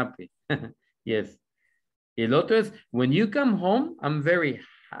very happy. Yes. Y el otro es, when you come home, I'm very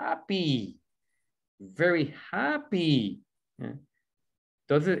happy. Very happy. Yeah.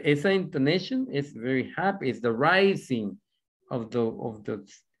 Entonces, esa intonation is very happy. It's the rising of the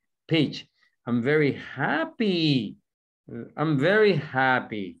pitch. I'm very happy. I'm very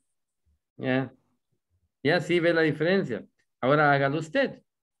happy. Yeah. Ya sí ve la diferencia. Ahora hágalo usted.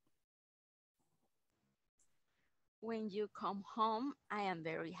 When you come home, I am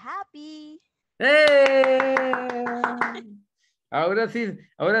very happy. ¡Eh! Ahora sí,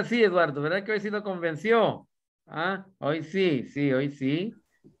 Eduardo, ¿verdad que hoy sí lo convenció? Ah, hoy sí, hoy sí.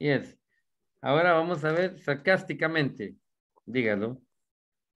 Yes. Ahora vamos a ver sarcásticamente. Dígalo.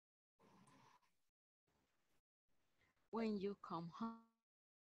 When you come home,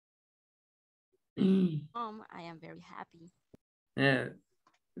 I am very happy.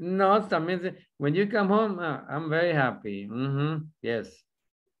 No, también when you come home, I'm very happy. Yes.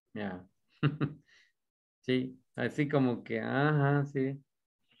 Yeah. Sí, así como que, ajá, sí.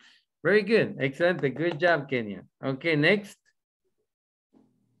 Very good. Excelente. Good job, Kenya. Okay, next.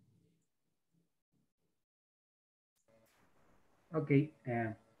 Okay.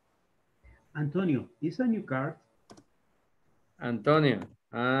 Antonio, is a new car? Antonio.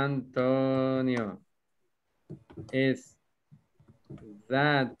 Is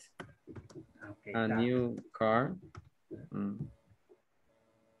that a new car?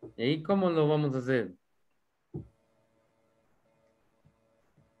 ¿Y cómo lo vamos a hacer?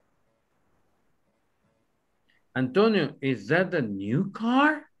 Antonio, is that a new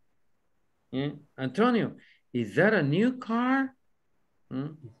car? Yeah. Antonio, is that a new car?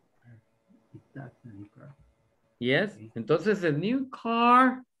 That's a new car. Yes. Entonces, a new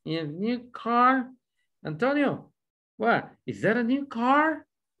car. Yeah, new car. Antonio, what? Is that a new car?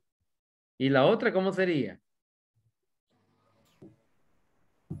 ¿Y la otra cómo sería?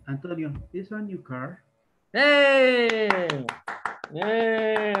 Antonio, is a new car? Hey!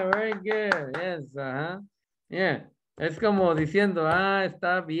 Yeah, very good. Yes, ajá. Yeah. Es como diciendo,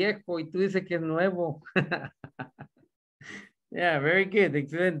 está viejo y tú dices que es nuevo. Yeah, very good.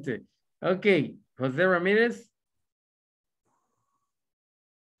 Excelente. Okay, José Ramírez.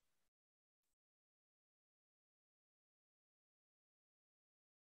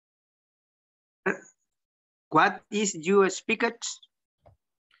 What is your speaker?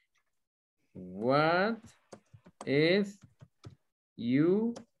 What is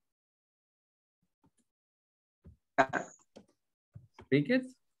you speak it?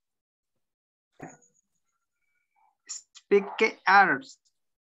 Speakers.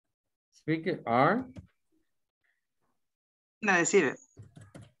 Speaker are? No decir.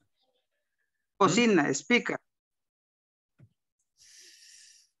 Cocina, speaker.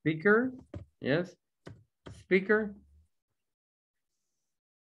 Speaker, yes. Speaker.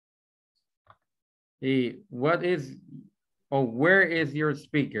 What is, or where is your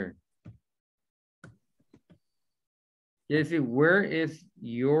speaker? Quiere decir, where is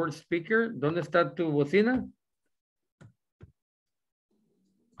your speaker? ¿Dónde está tu bocina?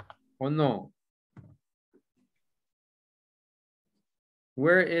 ¿O no?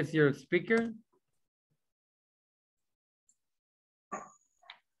 Where is your speaker?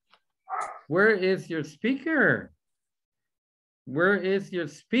 Where is your speaker? Where is your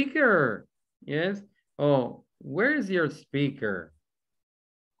speaker? Yes. Oh, where is your speaker?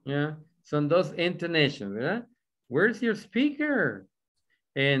 Yeah. Son dos intonations, ¿verdad? Where's your speaker?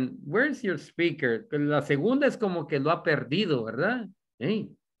 And where's your speaker? La segunda es como que lo ha perdido, ¿verdad?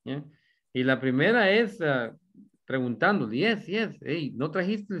 Hey, yeah. Y la primera es preguntándole, yes, yes. Hey, ¿no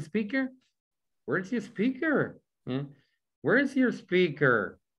trajiste el speaker? Where's your speaker? Yeah. Where's your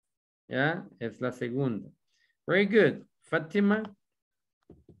speaker? Yeah, es la segunda. Very good. Fatima.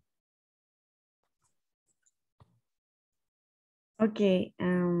 Okay.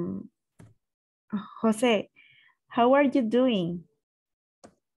 Jose, how are you doing?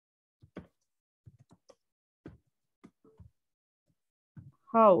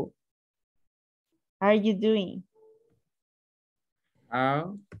 How are you doing?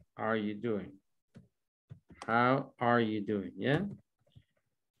 How are you doing? How are you doing? Yeah.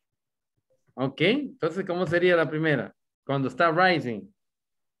 Ok, entonces, ¿cómo sería la primera? Cuando está rising.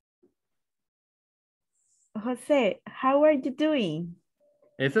 Jose, how are you doing?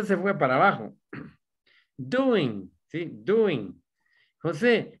 Esa se fue para abajo. Doing, ¿sí? Doing.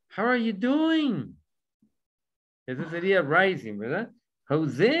 José, how are you doing? Ese sería rising, ¿verdad?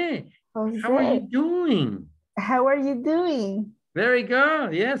 José, how are you doing? How are you doing? Very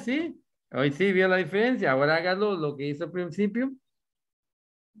good, yeah, sí. Hoy sí vio la diferencia. Ahora hágalo lo que hizo al principio.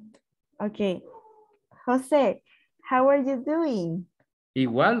 Okay. Jose, how are you doing?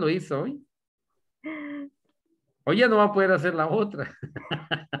 Igual lo hizo hoy. Hoy ya no va a poder hacer la otra.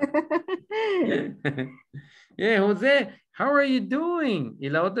 Yeah, José, how are you doing? Y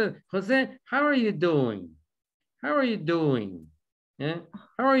la otra, José, how are you doing? How are you doing? Yeah.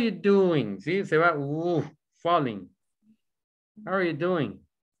 How are you doing? Sí, se va, falling. How are you doing?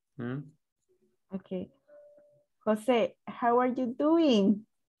 Okay. Jose, how are you doing?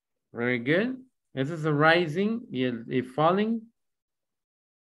 Very good. Ese es a rising y el falling.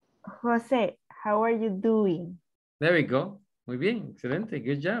 Jose, how are you doing? There we go. Muy bien. Excelente.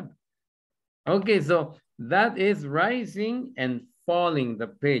 Good job. Okay, so that is rising and falling the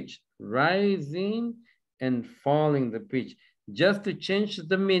pitch. Rising and falling the pitch. Just to change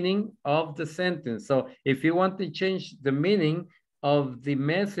the meaning of the sentence. So if you want to change the meaning of the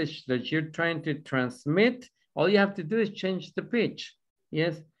message that you're trying to transmit, all you have to do is change the pitch.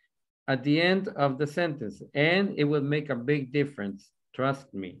 Yes, at the end of the sentence. And it will make a big difference.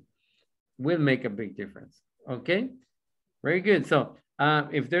 Trust me. Will make a big difference. Okay, very good. So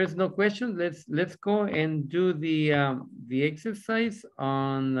if there's no question, let's go and do the exercise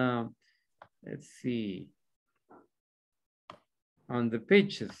on let's see, on the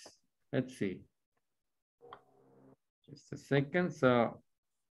pitches. Let's see, just a second. So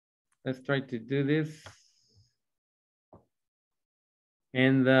let's try to do this.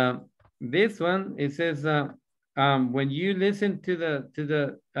 And this one, it says when you listen to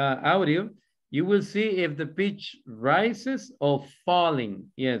the audio, you will see if the pitch rises or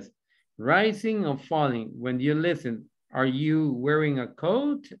falling. Yes, rising or falling. When you listen, are you wearing a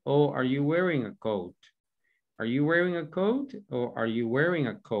coat or are you wearing a coat? Are you wearing a coat or are you wearing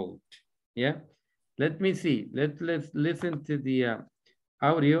a coat? Yeah, let me see. Let's listen to the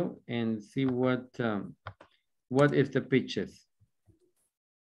audio and see what is the pitches.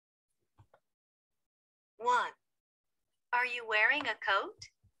 1. Are you wearing a coat?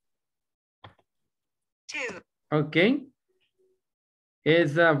 2. Okay.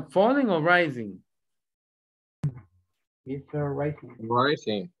 Is falling or rising? It's rising.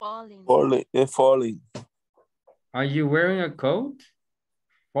 Rising. Falling. Falling. Are you wearing a coat?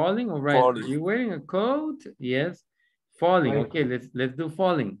 Falling or rising? Falling. Are you wearing a coat? Yes. Falling. Rising. Okay, let's do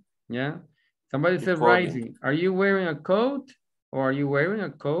falling. Yeah. Somebody said Falling. rising. Are you wearing a coat or are you wearing a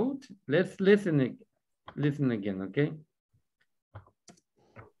coat? Let's listen again, okay?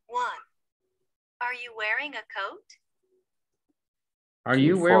 1. Are you wearing a coat? Are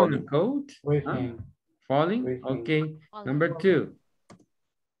you wearing a Falling. coat? Rising. Falling? Rising. Okay. Falling. Number 2.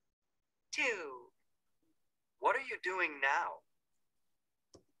 2. What are you doing now?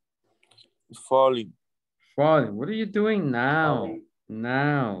 Falling. Falling. What are you doing now? Falling.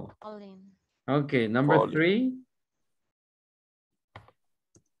 Now. Falling. Okay, number Falling. 3.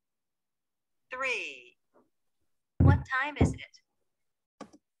 3. What time is it?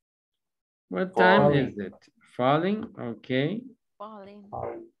 What time Falling. is it? Falling. Okay. Falling.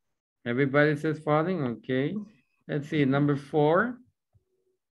 Everybody says falling. Okay. Let's see. Number 4.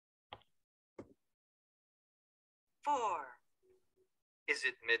 4. Is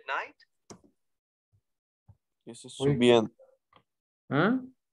it midnight? Eso es subiendo. Huh?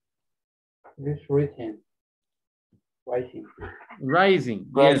 It's written. Rising. Rising.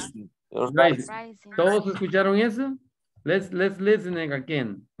 Yes. Rising. Rising. Rising. ¿Todos escucharon eso? Let's listen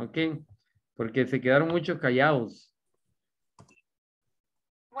again, okay? Porque se quedaron muchos callados.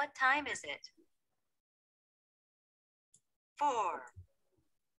 What time is it? 4.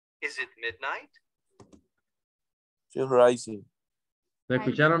 Is it midnight? She's rising. ¿Lo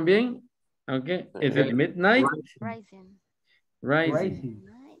escucharon bien? Okay. Is it midnight? Rising. Rising.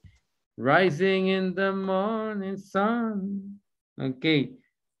 Rising in the morning sun. Okay.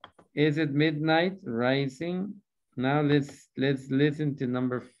 Is it midnight? Rising. Now let's listen to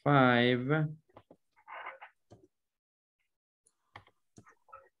number 5.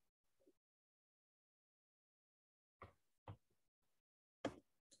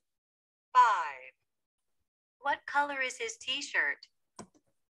 What color is his t-shirt?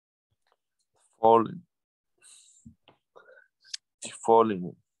 Falling. She's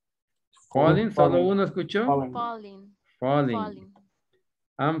falling. Falling. ¿Solo uno escuchó? Falling. Falling. Falling.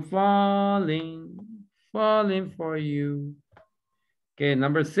 I'm falling for you. Okay,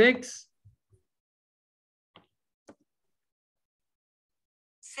 number 6.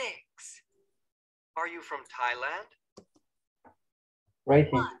 6. Are you from Thailand?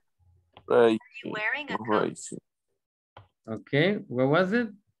 Rising. Rising. You wearing a coat? Rising. Okay, what was it?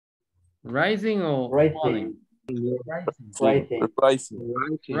 Rising or falling? Rising. Rising.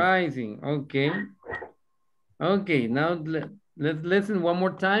 Rising, okay. Okay, now let's listen one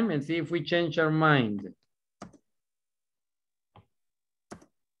more time and see if we change our mind.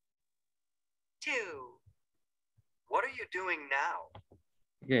 2. What are you doing now?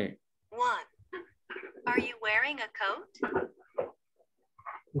 Okay. 1. Are you wearing a coat?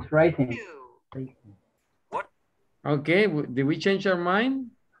 It's rising. 2. Okay, did we change our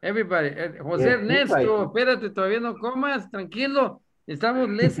mind? Everybody, José Yes, Ernesto, right. espérate, todavía no comas, tranquilo. Estamos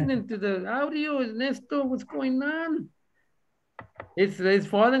listening to the audio, Ernesto, what's going on? It's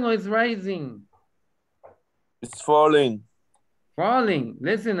falling or it's rising? It's falling. Falling,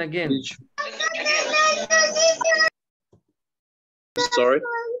 listen again. Sorry.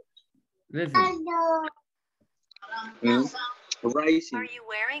 Listen. Rising. Are you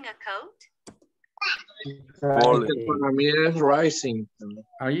wearing a coat? Falling. For me, it's rising.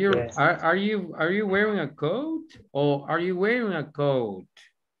 Are you Yes. are you wearing a coat or are you wearing a coat?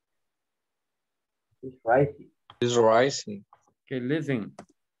 It's rising. It's rising. Okay, listen.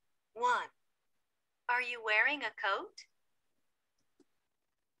 1. Are you wearing a coat?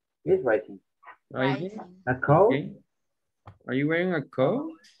 It's rising. Rising. A coat? Okay. Are you wearing a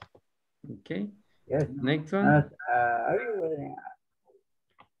coat? Okay. Yes. Next one. Are you wearing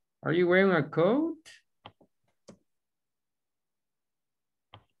Are you wearing a coat?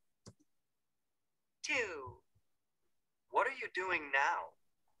 What are you doing now?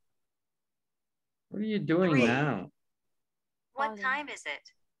 What are you doing 3. now? What time is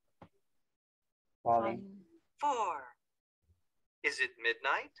it? falling? 4. Is it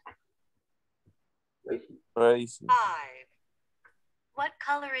midnight? Rising. Rising. 5. What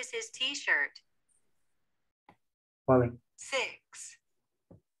color is his t-shirt? Falling. 6.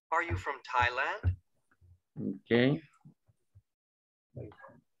 Are you from Thailand? Okay.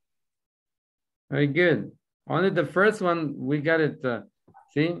 Very good. Only the first one, we got it.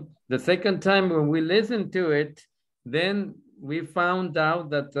 See, the second time when we listened to it, then we found out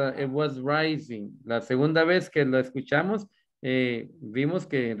that it was rising. La segunda vez que lo escuchamos, vimos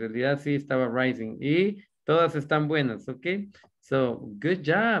que en realidad sí estaba rising. Y todas están buenas, okay? So, good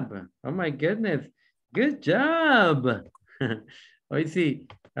job. Oh my goodness. Good job. Hoy sí.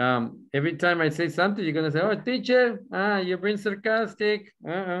 Every time I say something, you're going to say, oh, teacher, you're being sarcastic.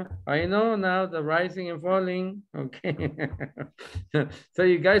 I know now the rising and falling. Okay. So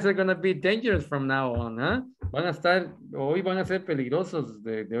you guys are going to be dangerous from now on, huh? Hoy van a ser peligrosos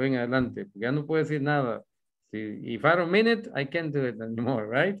de hoy en adelante. Ya no puedo decir nada. If I don't mean it, I can't do it anymore,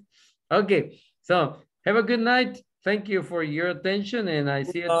 right? Okay. So have a good night. Thank you for your attention, and I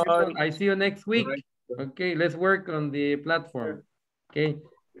see you next week. Okay, let's work on the platform. Okay.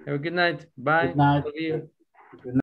 Have a good night. Bye. Good night. All of you. Good night.